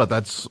happen, but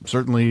that's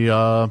certainly...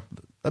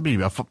 that'd be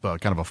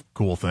kind of a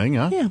cool thing,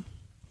 huh? Yeah,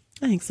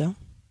 I think so.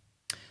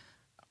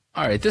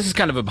 All right, this is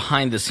kind of a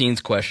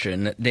behind-the-scenes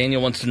question.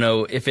 Daniel wants to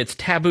know if it's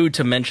taboo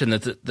to mention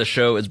that the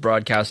show is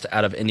broadcast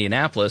out of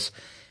Indianapolis.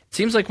 It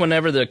seems like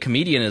whenever the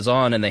comedian is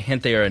on and they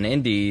hint they are in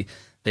Indy,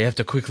 they have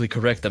to quickly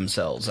correct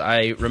themselves.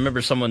 I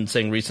remember someone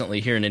saying recently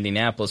here in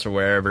Indianapolis or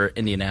wherever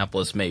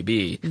Indianapolis may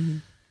be,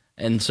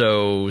 and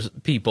so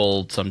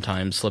people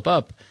sometimes slip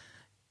up.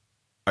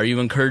 Are you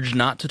encouraged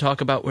not to talk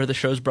about where the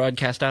show's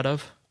broadcast out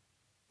of?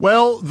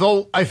 Well,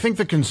 though, I think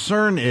the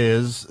concern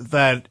is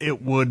that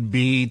it would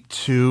be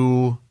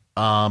too...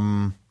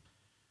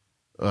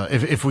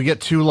 if we get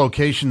too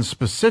location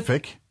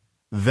specific,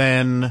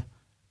 then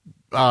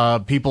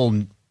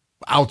people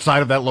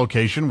outside of that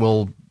location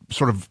will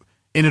sort of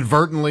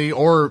inadvertently,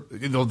 or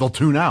they'll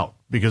tune out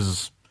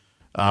because.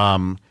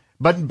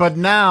 But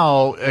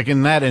now, like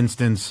in that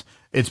instance,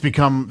 it's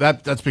become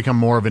that's become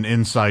more of an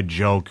inside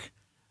joke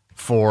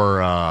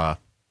for us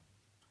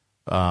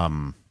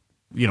and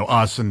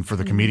for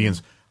the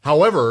comedians.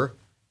 However,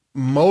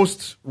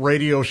 most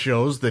radio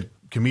shows that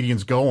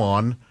comedians go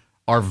on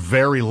are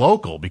very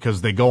local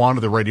because they go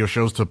onto the radio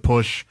shows to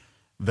push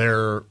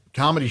their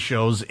comedy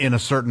shows in a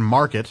certain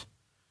market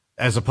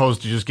as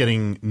opposed to just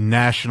getting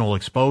national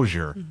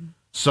exposure.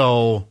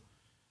 So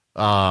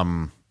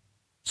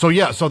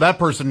that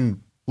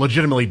person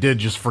legitimately did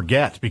just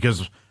forget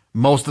because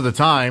most of the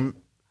time,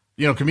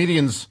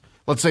 comedians,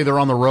 let's say they're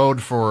on the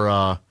road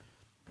for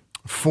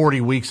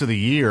 40 weeks of the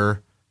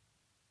year,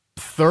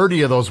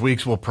 30 of those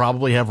weeks will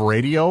probably have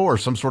radio or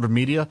some sort of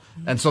media.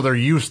 And so they're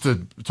used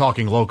to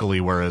talking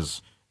locally,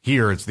 whereas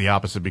here it's the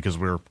opposite because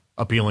we're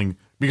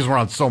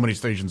on so many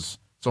stations,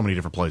 so many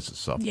different places.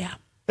 So Yeah.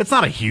 it's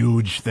not a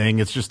huge thing.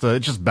 It's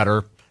just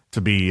better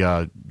to be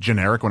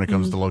generic when it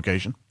comes to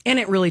location. And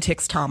it really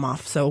ticks Tom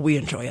off, so we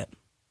enjoy it.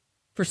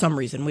 For some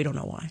reason, we don't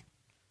know why.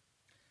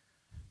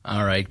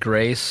 All right,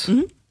 Grace.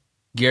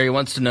 Gary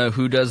wants to know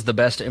who does the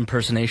best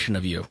impersonation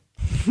of you.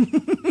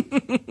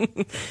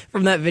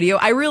 From that video,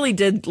 I really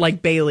did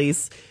like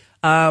Bailey's.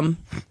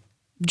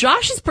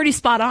 Josh is pretty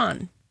spot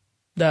on,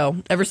 though,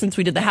 ever since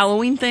we did the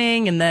Halloween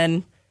thing. And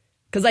then,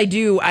 because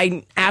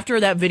after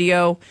that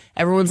video,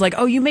 everyone's like,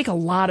 oh, you make a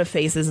lot of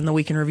faces in the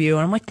Week in Review.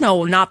 And I'm like,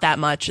 no, not that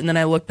much. And then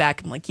I look back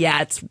and I'm like,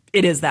 yeah,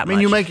 it is that much.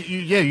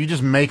 You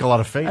just make a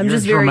lot of faces. I'm You're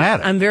just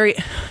dramatic. I'm very,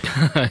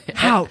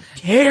 how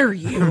dare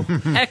you?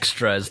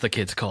 Extra, as the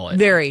kids call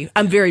it.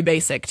 I'm very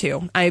basic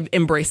too. I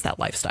embrace that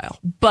lifestyle.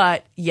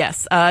 But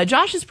yes,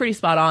 Josh is pretty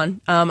spot on.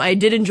 I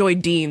did enjoy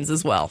Dean's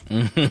as well.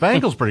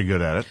 Spankel's pretty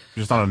good at it,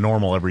 just on a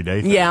normal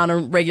everyday thing. Yeah, on a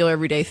regular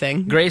everyday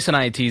thing. Grace and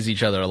I tease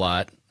each other a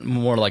lot.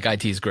 More like I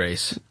tease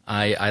Grace.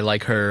 I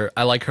like her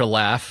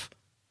laugh.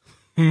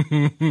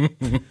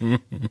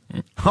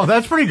 Oh,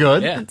 that's pretty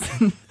good. Yeah.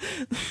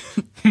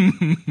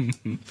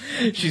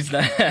 She's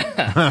not.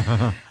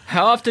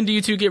 How often do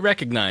you two get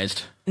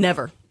recognized?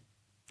 Never.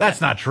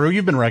 That's not true.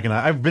 You've been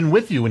recognized. I've been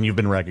with you when you've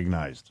been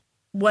recognized.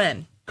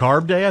 When?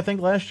 Carb Day, I think,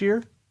 last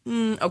year.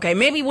 Okay,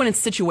 maybe when it's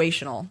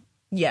situational.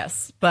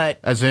 Yes, but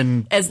As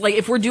like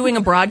if we're doing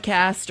a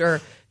broadcast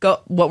or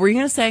go. What were you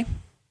gonna say?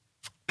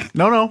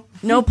 No.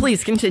 No,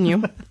 please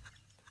continue.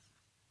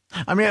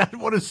 I mean,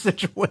 what is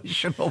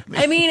situational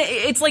mean? I mean,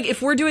 it's like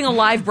if we're doing a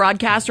live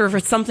broadcast or if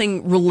it's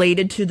something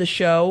related to the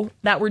show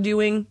that we're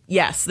doing,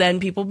 yes, then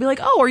people will be like,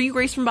 oh, are you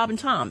Grace from Bob and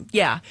Tom?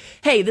 Yeah.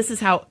 Hey, this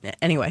is how,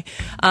 anyway.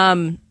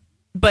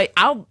 But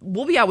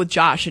we'll be out with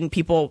Josh and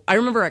people, I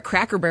remember at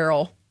Cracker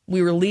Barrel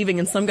we were leaving,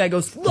 and some guy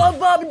goes, "Love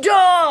Bob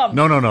Dom."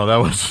 No. That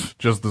was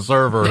just the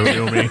server who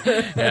knew me.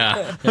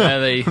 Yeah,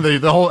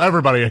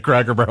 Everybody at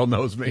Cracker Barrel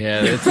knows me.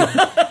 yeah.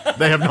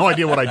 They have no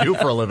idea what I do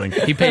for a living.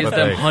 He pays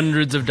them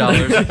hundreds of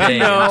dollars a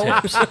day in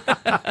tips.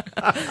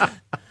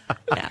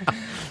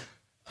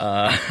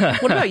 Yeah.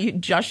 What about you,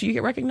 Josh? Do you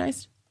get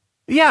recognized?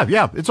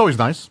 Yeah. It's always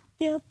nice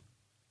Yeah.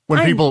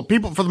 when people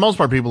for the most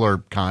part people are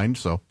kind.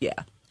 So Yeah.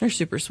 They're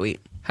super sweet.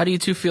 How do you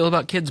two feel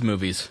about kids'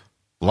 movies?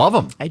 love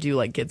them. I do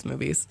like kids'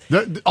 movies.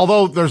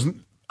 Although there's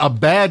a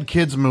bad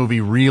kids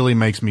movie really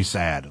makes me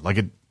sad. Like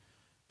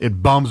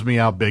it bums me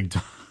out big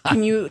time.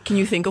 Can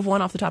you think of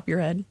one off the top of your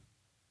head?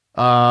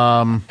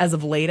 As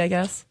of late, I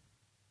guess.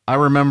 I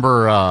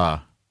remember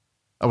I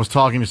was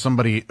talking to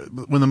somebody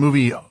when the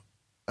movie.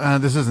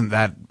 This isn't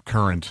that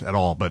current at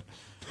all, but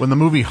when the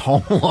movie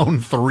Home Alone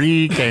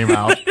 3 came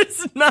out,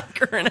 It's not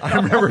current at I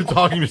remember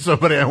talking to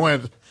somebody. I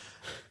went,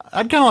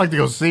 I'd kind of like to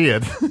go see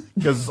it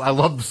because I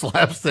love the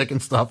slapstick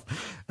and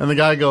stuff. And the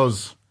guy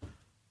goes,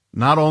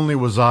 "Not only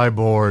was I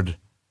bored,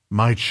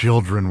 my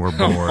children were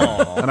bored."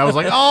 And I was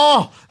like,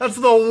 "Oh, that's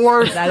the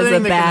worst That thing is a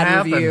that bad can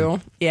happen."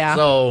 review. Yeah.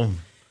 So,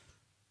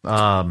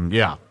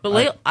 yeah.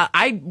 But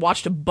I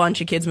watched a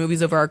bunch of kids'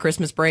 movies over our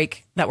Christmas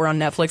break that were on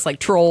Netflix, like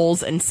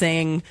Trolls and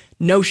Sing,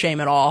 no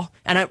shame at all.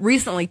 And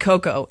recently,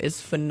 Coco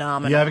is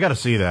phenomenal. Yeah, I've got to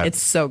see that.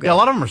 It's so good. Yeah, a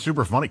lot of them are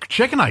super funny.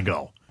 Chick and I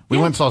go. We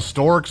went and saw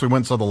Storks. We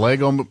went and saw the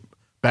Lego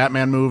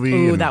Batman movie.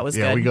 Ooh, and, that was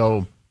yeah, good. we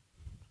go.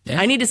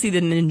 I need to see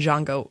the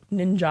Ninjago.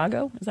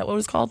 Ninjago? Is that what it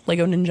was called?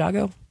 Lego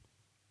Ninjago?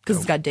 Because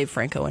it's got Dave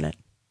Franco in it.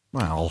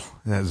 Well,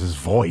 that's his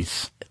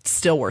voice. It's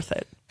still worth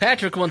it.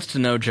 Patrick wants to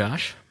know,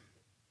 Josh,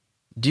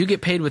 do you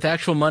get paid with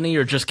actual money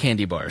or just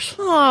candy bars?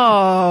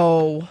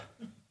 Oh.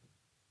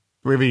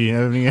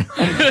 Real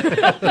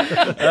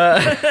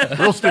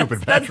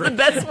stupid, Patrick.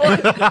 That's the best one.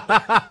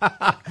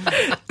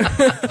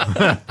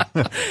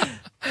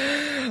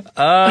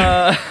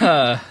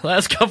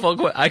 Last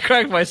couple. I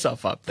cracked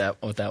myself up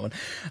with that one.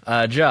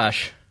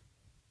 Josh,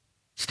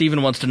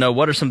 Steven wants to know,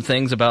 what are some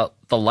things about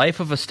the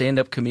life of a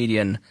stand-up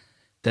comedian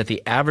that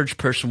the average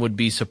person would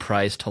be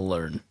surprised to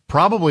learn?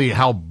 Probably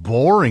how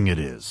boring it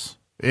is.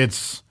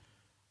 It's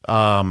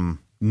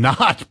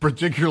not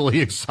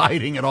particularly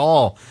exciting at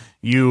all.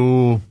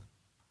 You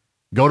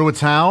go to a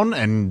town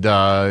and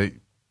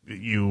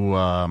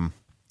you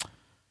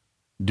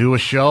do a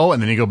show,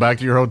 and then you go back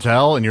to your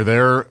hotel, and you're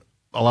there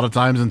a lot of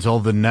times until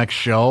the next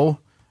show.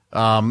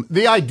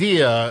 The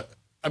idea,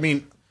 I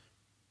mean,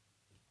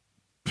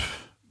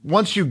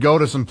 once you go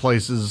to some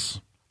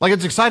places, like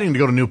it's exciting to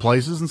go to new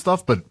places and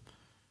stuff, but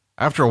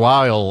after a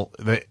while,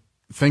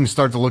 things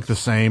start to look the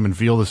same and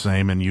feel the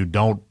same, and you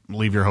don't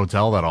leave your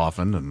hotel that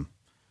often, and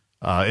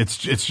it's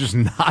just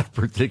not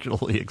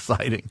particularly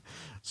exciting.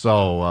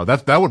 So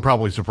that would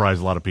probably surprise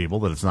a lot of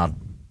people that it's not,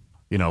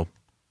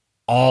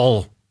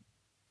 all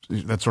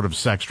that sort of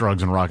sex,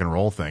 drugs, and rock and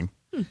roll thing.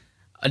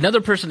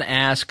 Another person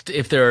asked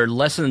if there are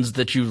lessons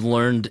that you've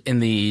learned in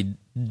the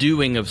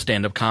doing of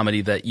stand-up comedy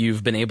that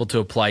you've been able to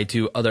apply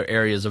to other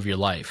areas of your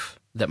life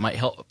that might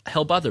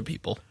help other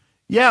people.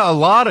 Yeah, a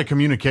lot of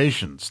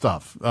communication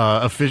stuff,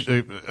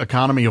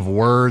 economy of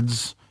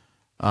words,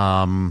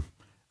 how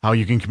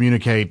you can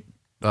communicate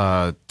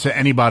to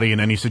anybody in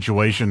any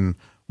situation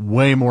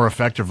way more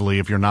effectively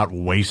if you're not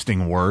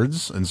wasting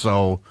words. And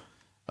so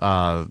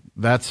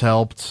that's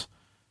helped.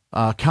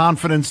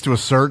 Confidence to a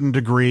certain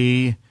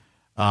degree.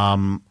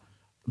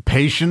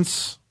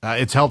 Patience.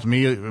 It's helped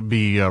me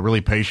be really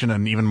patient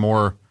and even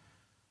more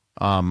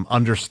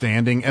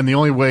understanding. And the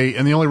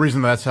only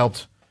reason that's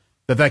helped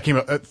that came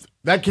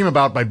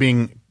about by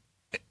being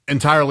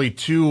entirely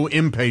too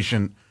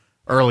impatient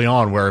early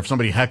on, where if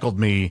somebody heckled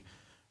me,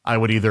 I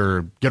would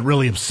either get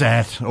really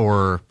upset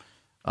or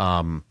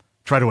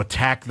try to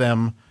attack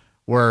them,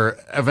 where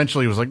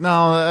eventually it was like,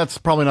 no, that's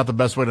probably not the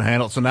best way to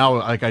handle it. So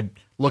now I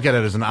look at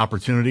it as an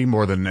opportunity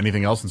more than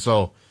anything else. And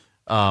so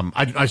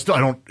I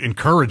don't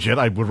encourage it.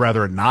 I would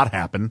rather it not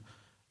happen.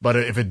 But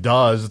if it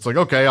does, it's like,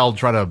 okay, I'll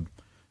try to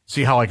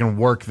see how I can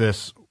work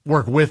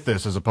with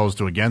this as opposed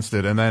to against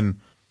it. And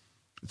then,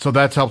 so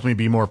that's helped me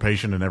be more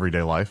patient in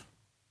everyday life.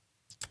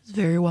 It's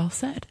very well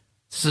said.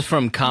 This is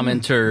from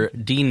commenter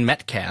Dean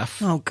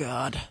Metcalf. Oh,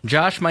 God.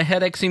 Josh, my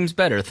headache seems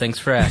better. Thanks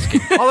for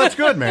asking. Oh, that's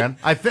good, man.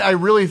 I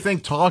really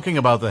think talking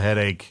about the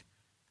headache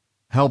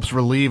helps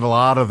relieve a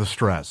lot of the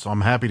stress. So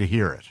I'm happy to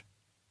hear it.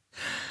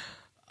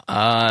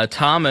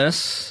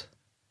 Thomas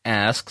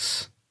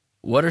asks,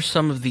 what are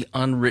some of the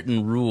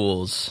unwritten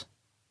rules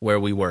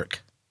where we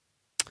work?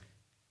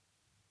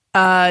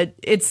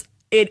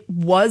 It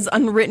was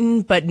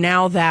unwritten, but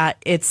now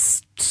that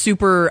it's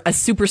a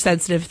super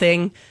sensitive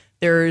thing,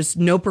 there's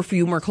no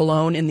perfume or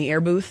cologne in the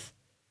air booth,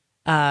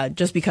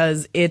 just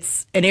because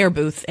it's an air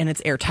booth and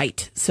it's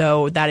airtight.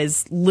 So that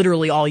is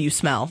literally all you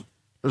smell.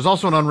 There's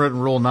also an unwritten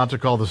rule not to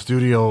call the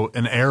studio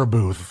an air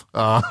booth.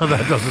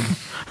 That doesn't.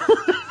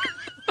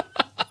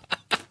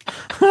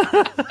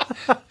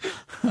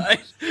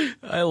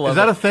 I love Is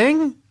that a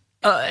thing?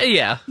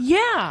 Yeah.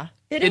 Yeah.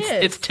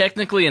 It's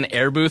technically an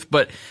air booth,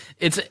 but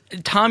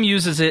Tom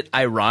uses it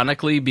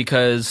ironically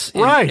because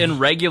in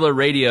regular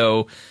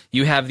radio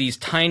you have these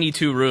tiny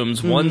 2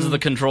 rooms. One's the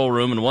control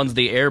room and one's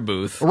the air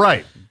booth.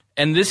 Right.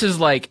 And this is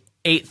like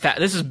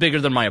this is bigger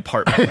than my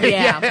apartment.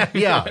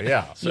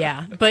 Yeah. So.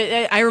 Yeah.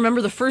 But I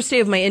remember the first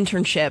day of my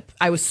internship,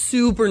 I was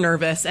super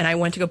nervous and I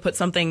went to go put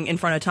something in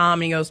front of Tom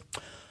and he goes,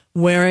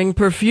 "Wearing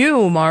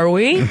perfume, are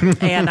we?"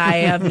 And I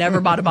have never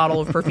bought a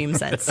bottle of perfume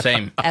since.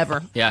 Same.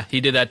 Ever. Yeah,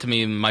 he did that to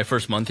me my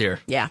first month here.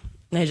 Yeah.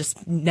 I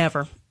just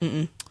never.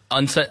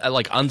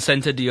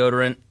 Unscented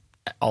deodorant,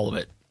 all of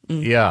it.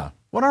 Yeah.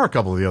 What are a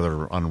couple of the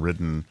other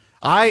unwritten?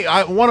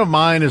 One of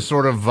mine is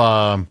sort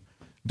of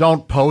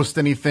don't post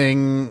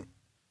anything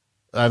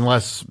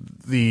unless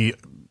the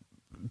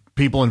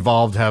people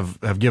involved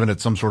have given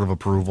it some sort of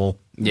approval.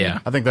 Yeah.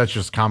 I think that's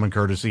just common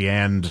courtesy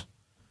and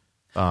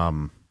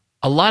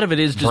a lot of it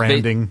is just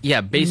branding.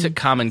 Basic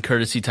common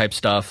courtesy type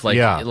stuff like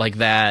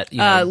that.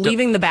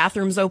 Leaving the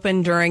bathrooms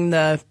open during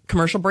the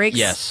commercial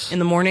breaks in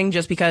the morning,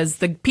 just because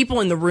the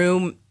people in the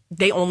room,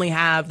 they only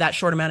have that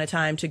short amount of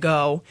time to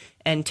go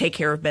and take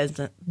care of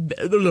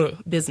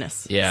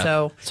business.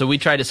 Yeah. So we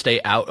try to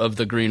stay out of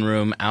the green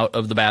room, out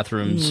of the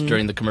bathrooms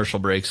during the commercial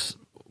breaks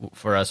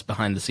for us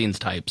behind the scenes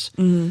types.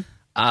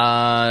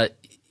 I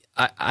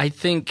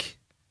think,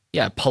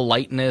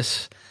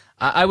 politeness.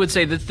 I would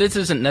say that this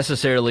isn't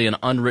necessarily an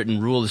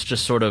unwritten rule. It's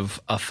just sort of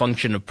a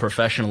function of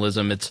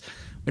professionalism.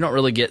 We don't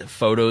really get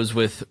photos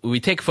we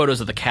take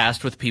photos of the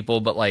cast with people,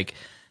 but like,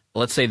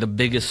 let's say the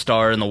biggest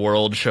star in the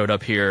world showed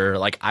up here,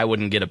 like I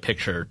wouldn't get a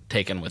picture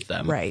taken with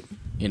them. Right.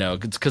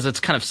 Because it's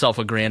kind of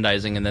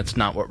self-aggrandizing and that's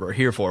not what we're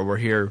here for. We're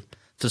here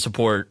to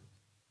support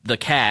the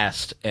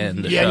cast and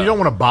the show. Yeah, you don't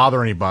want to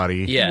bother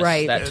anybody. Yes,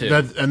 right. that too.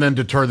 And then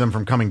deter them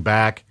from coming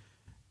back.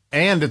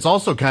 And it's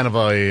also kind of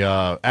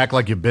a act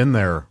like you've been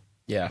there.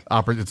 Yeah.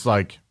 It's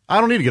like, I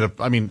don't need to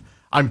get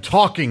I'm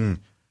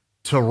talking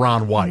to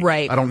Ron White.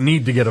 Right. I don't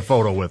need to get a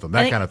photo with him.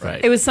 That kind of thing.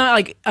 It was something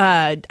like,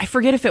 I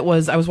forget if it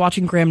was, I was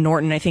watching Graham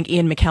Norton. I think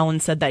Ian McKellen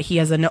said that he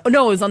has it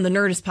was on the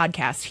Nerdist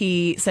podcast.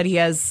 He said he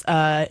has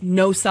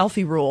no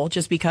selfie rule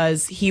just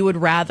because he would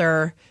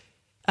rather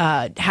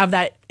have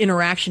that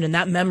interaction and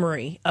that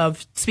memory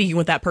of speaking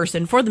with that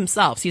person for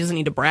themselves. He doesn't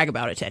need to brag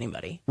about it to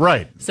anybody.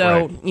 Right.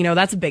 So,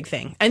 that's a big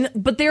thing.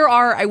 But there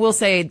are, I will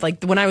say,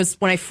 like when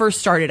I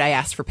first started, I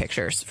asked for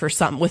pictures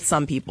with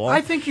some people.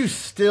 I think you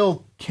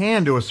still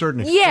can to a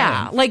certain extent.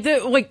 Yeah.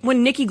 Like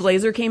when Nikki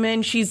Glazer came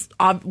in, she's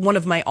one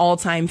of my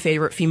all-time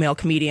favorite female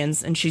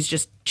comedians, and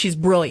she's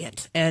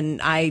brilliant.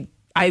 And I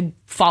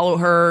follow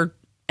her.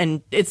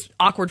 And it's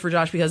awkward for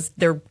Josh because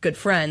they're good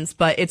friends,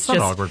 but it's not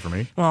just awkward for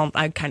me. Well,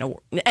 I kind of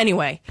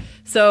anyway.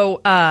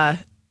 So I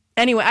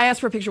asked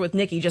for a picture with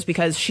Nikki just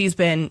because she's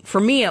been, for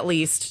me at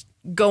least,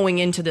 going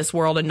into this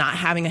world and not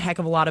having a heck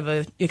of a lot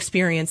of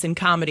experience in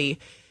comedy.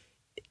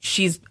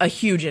 She's a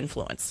huge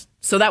influence,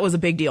 so that was a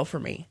big deal for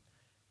me.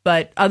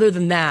 But other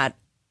than that,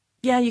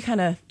 yeah, you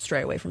kind of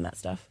stray away from that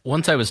stuff.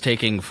 Once I was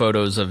taking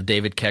photos of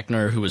David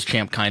Koechner, who was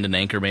Champ Kind and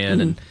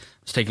Anchorman, and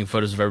was taking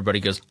photos of everybody.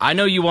 Goes, "I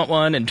know you want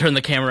one," and turned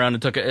the camera around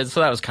and took it.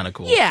 So that was kind of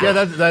cool. Yeah,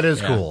 that is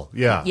cool.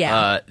 Yeah,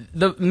 yeah.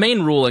 The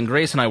main rule, and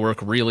Grace and I work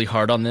really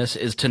hard on this,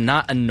 is to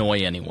not annoy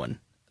anyone.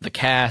 The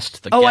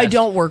cast, the guests. I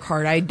don't work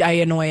hard. I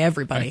annoy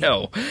everybody. I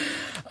know.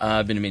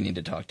 I've been meaning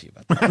to talk to you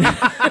about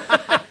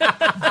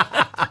that.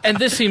 And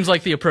this seems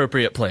like the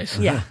appropriate place.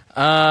 Yeah.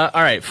 All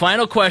right.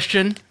 Final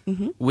question: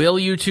 Will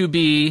you two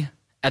be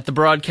at the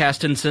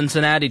broadcast in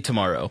Cincinnati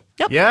tomorrow?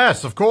 Yep.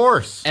 Yes, of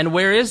course. And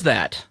where is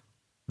that?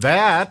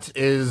 That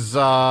is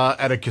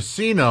at a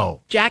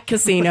casino. Jack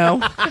Casino.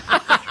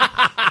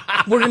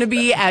 We're going to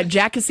be at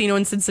Jack Casino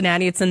in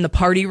Cincinnati. It's in the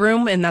party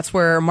room, and that's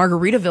where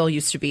Margaritaville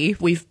used to be.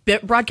 We've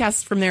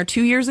broadcast from there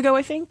 2 years ago,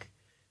 I think.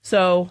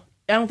 So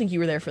I don't think you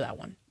were there for that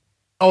one.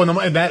 Oh,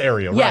 in that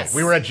area, yes. Right.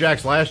 We were at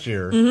Jack's last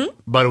year,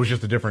 but it was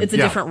just a different... It's a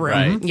different room,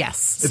 right.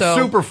 Yes. It's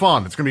super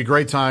fun. It's going to be a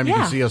great time. You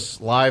can see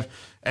us live.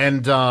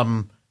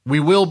 And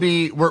we will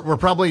be... We're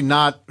probably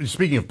not...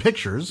 Speaking of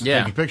pictures,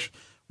 taking pictures,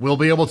 we'll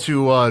be able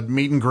to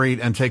meet and greet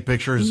and take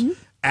pictures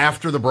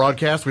after the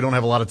broadcast. We don't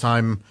have a lot of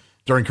time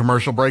during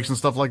commercial breaks and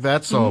stuff like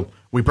that, so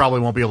we probably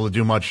won't be able to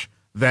do much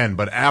then.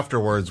 But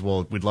afterwards,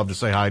 we'd love to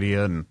say hi to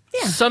you. And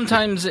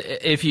sometimes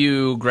if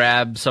you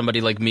grab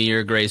somebody like me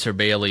or Grace or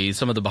Bailey,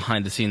 some of the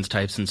behind-the-scenes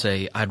types, and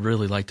say, I'd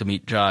really like to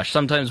meet Josh,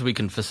 sometimes we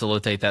can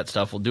facilitate that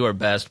stuff. We'll do our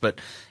best.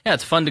 But, yeah,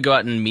 it's fun to go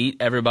out and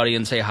meet everybody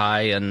and say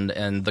hi,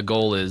 and the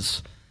goal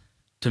is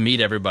to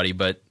meet everybody,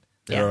 but...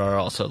 There are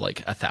also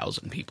like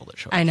 1,000 people that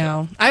show up. I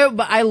know.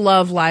 I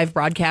love live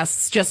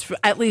broadcasts. Just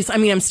at least, I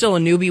mean, I'm still a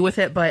newbie with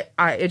it, but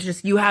it's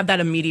just you have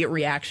that immediate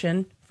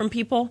reaction from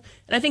people,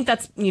 and I think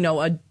that's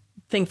a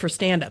thing for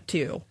stand up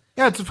too.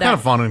 Yeah, it's kind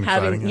of fun and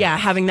exciting.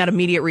 Having that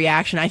immediate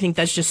reaction, I think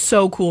that's just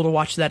so cool to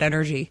watch that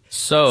energy.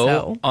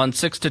 So on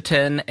 6 to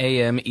 10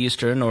 a.m.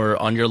 Eastern, or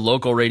on your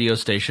local radio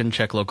station,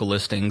 check local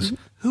listings.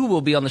 Who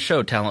will be on the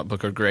show? Talent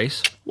Booker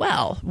Grace.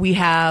 Well, we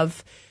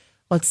have,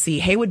 let's see,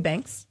 Haywood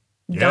Banks.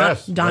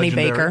 Yes, Donnie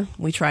legendary. Baker.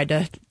 We tried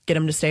to get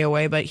him to stay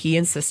away, but he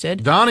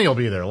insisted. Donnie will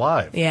be there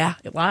live. Yeah,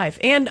 live.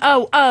 And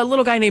a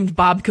little guy named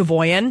Bob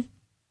Kavoyan.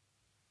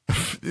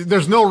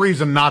 There's no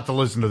reason not to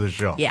listen to the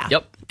show. Yeah.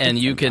 Yep. And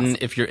you can,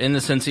 if you're in the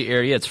Cincy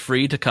area, it's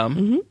free to come.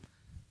 Mm-hmm.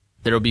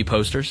 There will be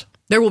posters.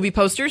 There will be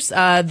posters.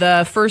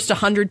 The first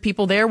 100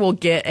 people there will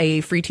get a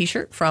free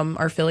T-shirt from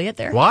our affiliate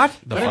there. What?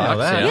 The I didn't know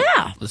Fox, that.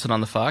 Yeah. Listen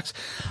on the Fox.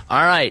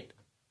 All right.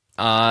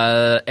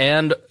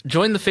 And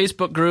join the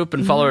Facebook group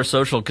and follow our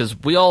social, because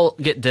we all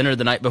get dinner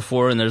the night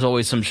before, and there's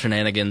always some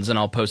shenanigans, and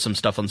I'll post some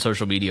stuff on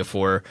social media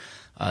for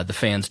the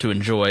fans to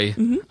enjoy.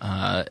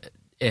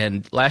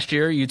 And last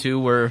year, you two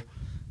were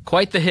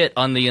quite the hit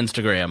on the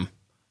Instagram.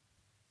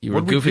 You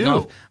were What'd we goofing do?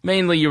 off.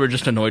 Mainly, you were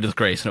just annoyed with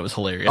Grace, and it was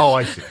hilarious. Oh,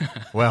 I see.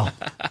 Well,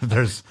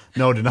 there's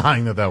no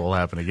denying that will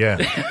happen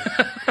again.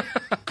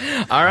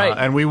 All right.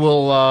 And we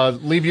will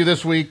leave you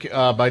this week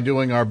by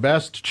doing our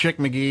best Chick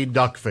McGee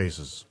duck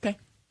faces. Okay.